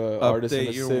good artists in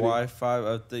Update the your city. Wi-Fi.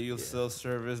 Update your cell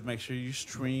service. Make sure you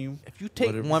stream. If you take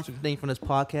Whatever. one thing from this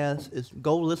podcast, is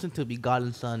go listen to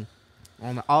Begotten Son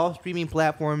on all streaming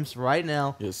platforms right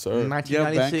now. Yes, sir.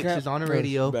 1996 Bandcamp? is on the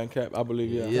radio. Bandcamp, I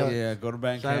believe, yeah. Yeah. Yeah, go to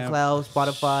Bandcamp. SoundCloud,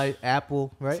 Spotify,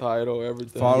 Apple, right? Tidal,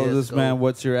 everything. Follow Yeah, this go. man.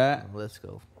 What's your at? Let's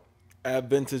go. At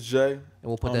Vintage J And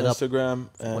we'll put on that up. Instagram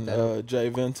Put that and J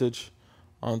Vintage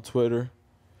on Twitter.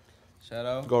 Shout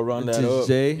out. Go run that Vintage up.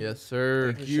 J, Yes, sir.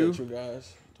 Appreciate you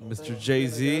guys. Mr.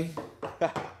 Jay-Z.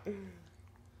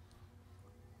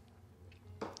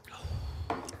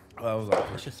 That was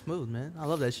awkward. That shit's smooth, man. I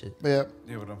love that shit. But yeah,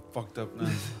 Yeah, but I'm fucked up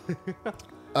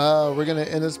now. we're gonna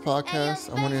end this podcast.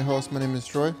 I'm one of your hosts. My name is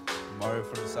Troy. Mario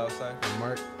from the South Side.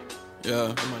 Mark.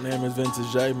 Yeah, my name is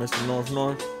Vintage J, Mr. Norf.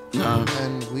 Nah,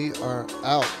 And we are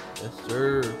out. Yes,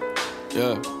 sir.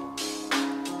 yeah.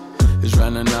 It's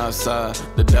raining outside,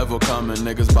 the devil coming,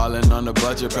 niggas ballin' on the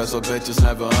budget, press so bitches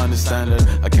never understand it.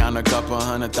 I count a couple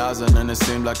 100,000 and it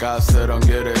seems like I still don't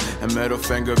get it. And middle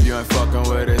finger if you ain't fucking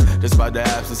with it. Despite the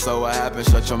absence, so what happened?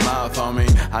 Shut your mouth, homie.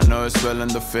 I know it's real in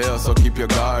the field, so keep your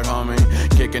guard, homie.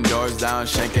 Kicking doors down,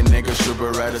 shanking niggas, shoot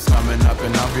berettas coming up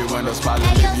and off your windows, probably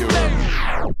leave you.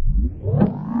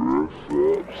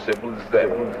 Simple as that.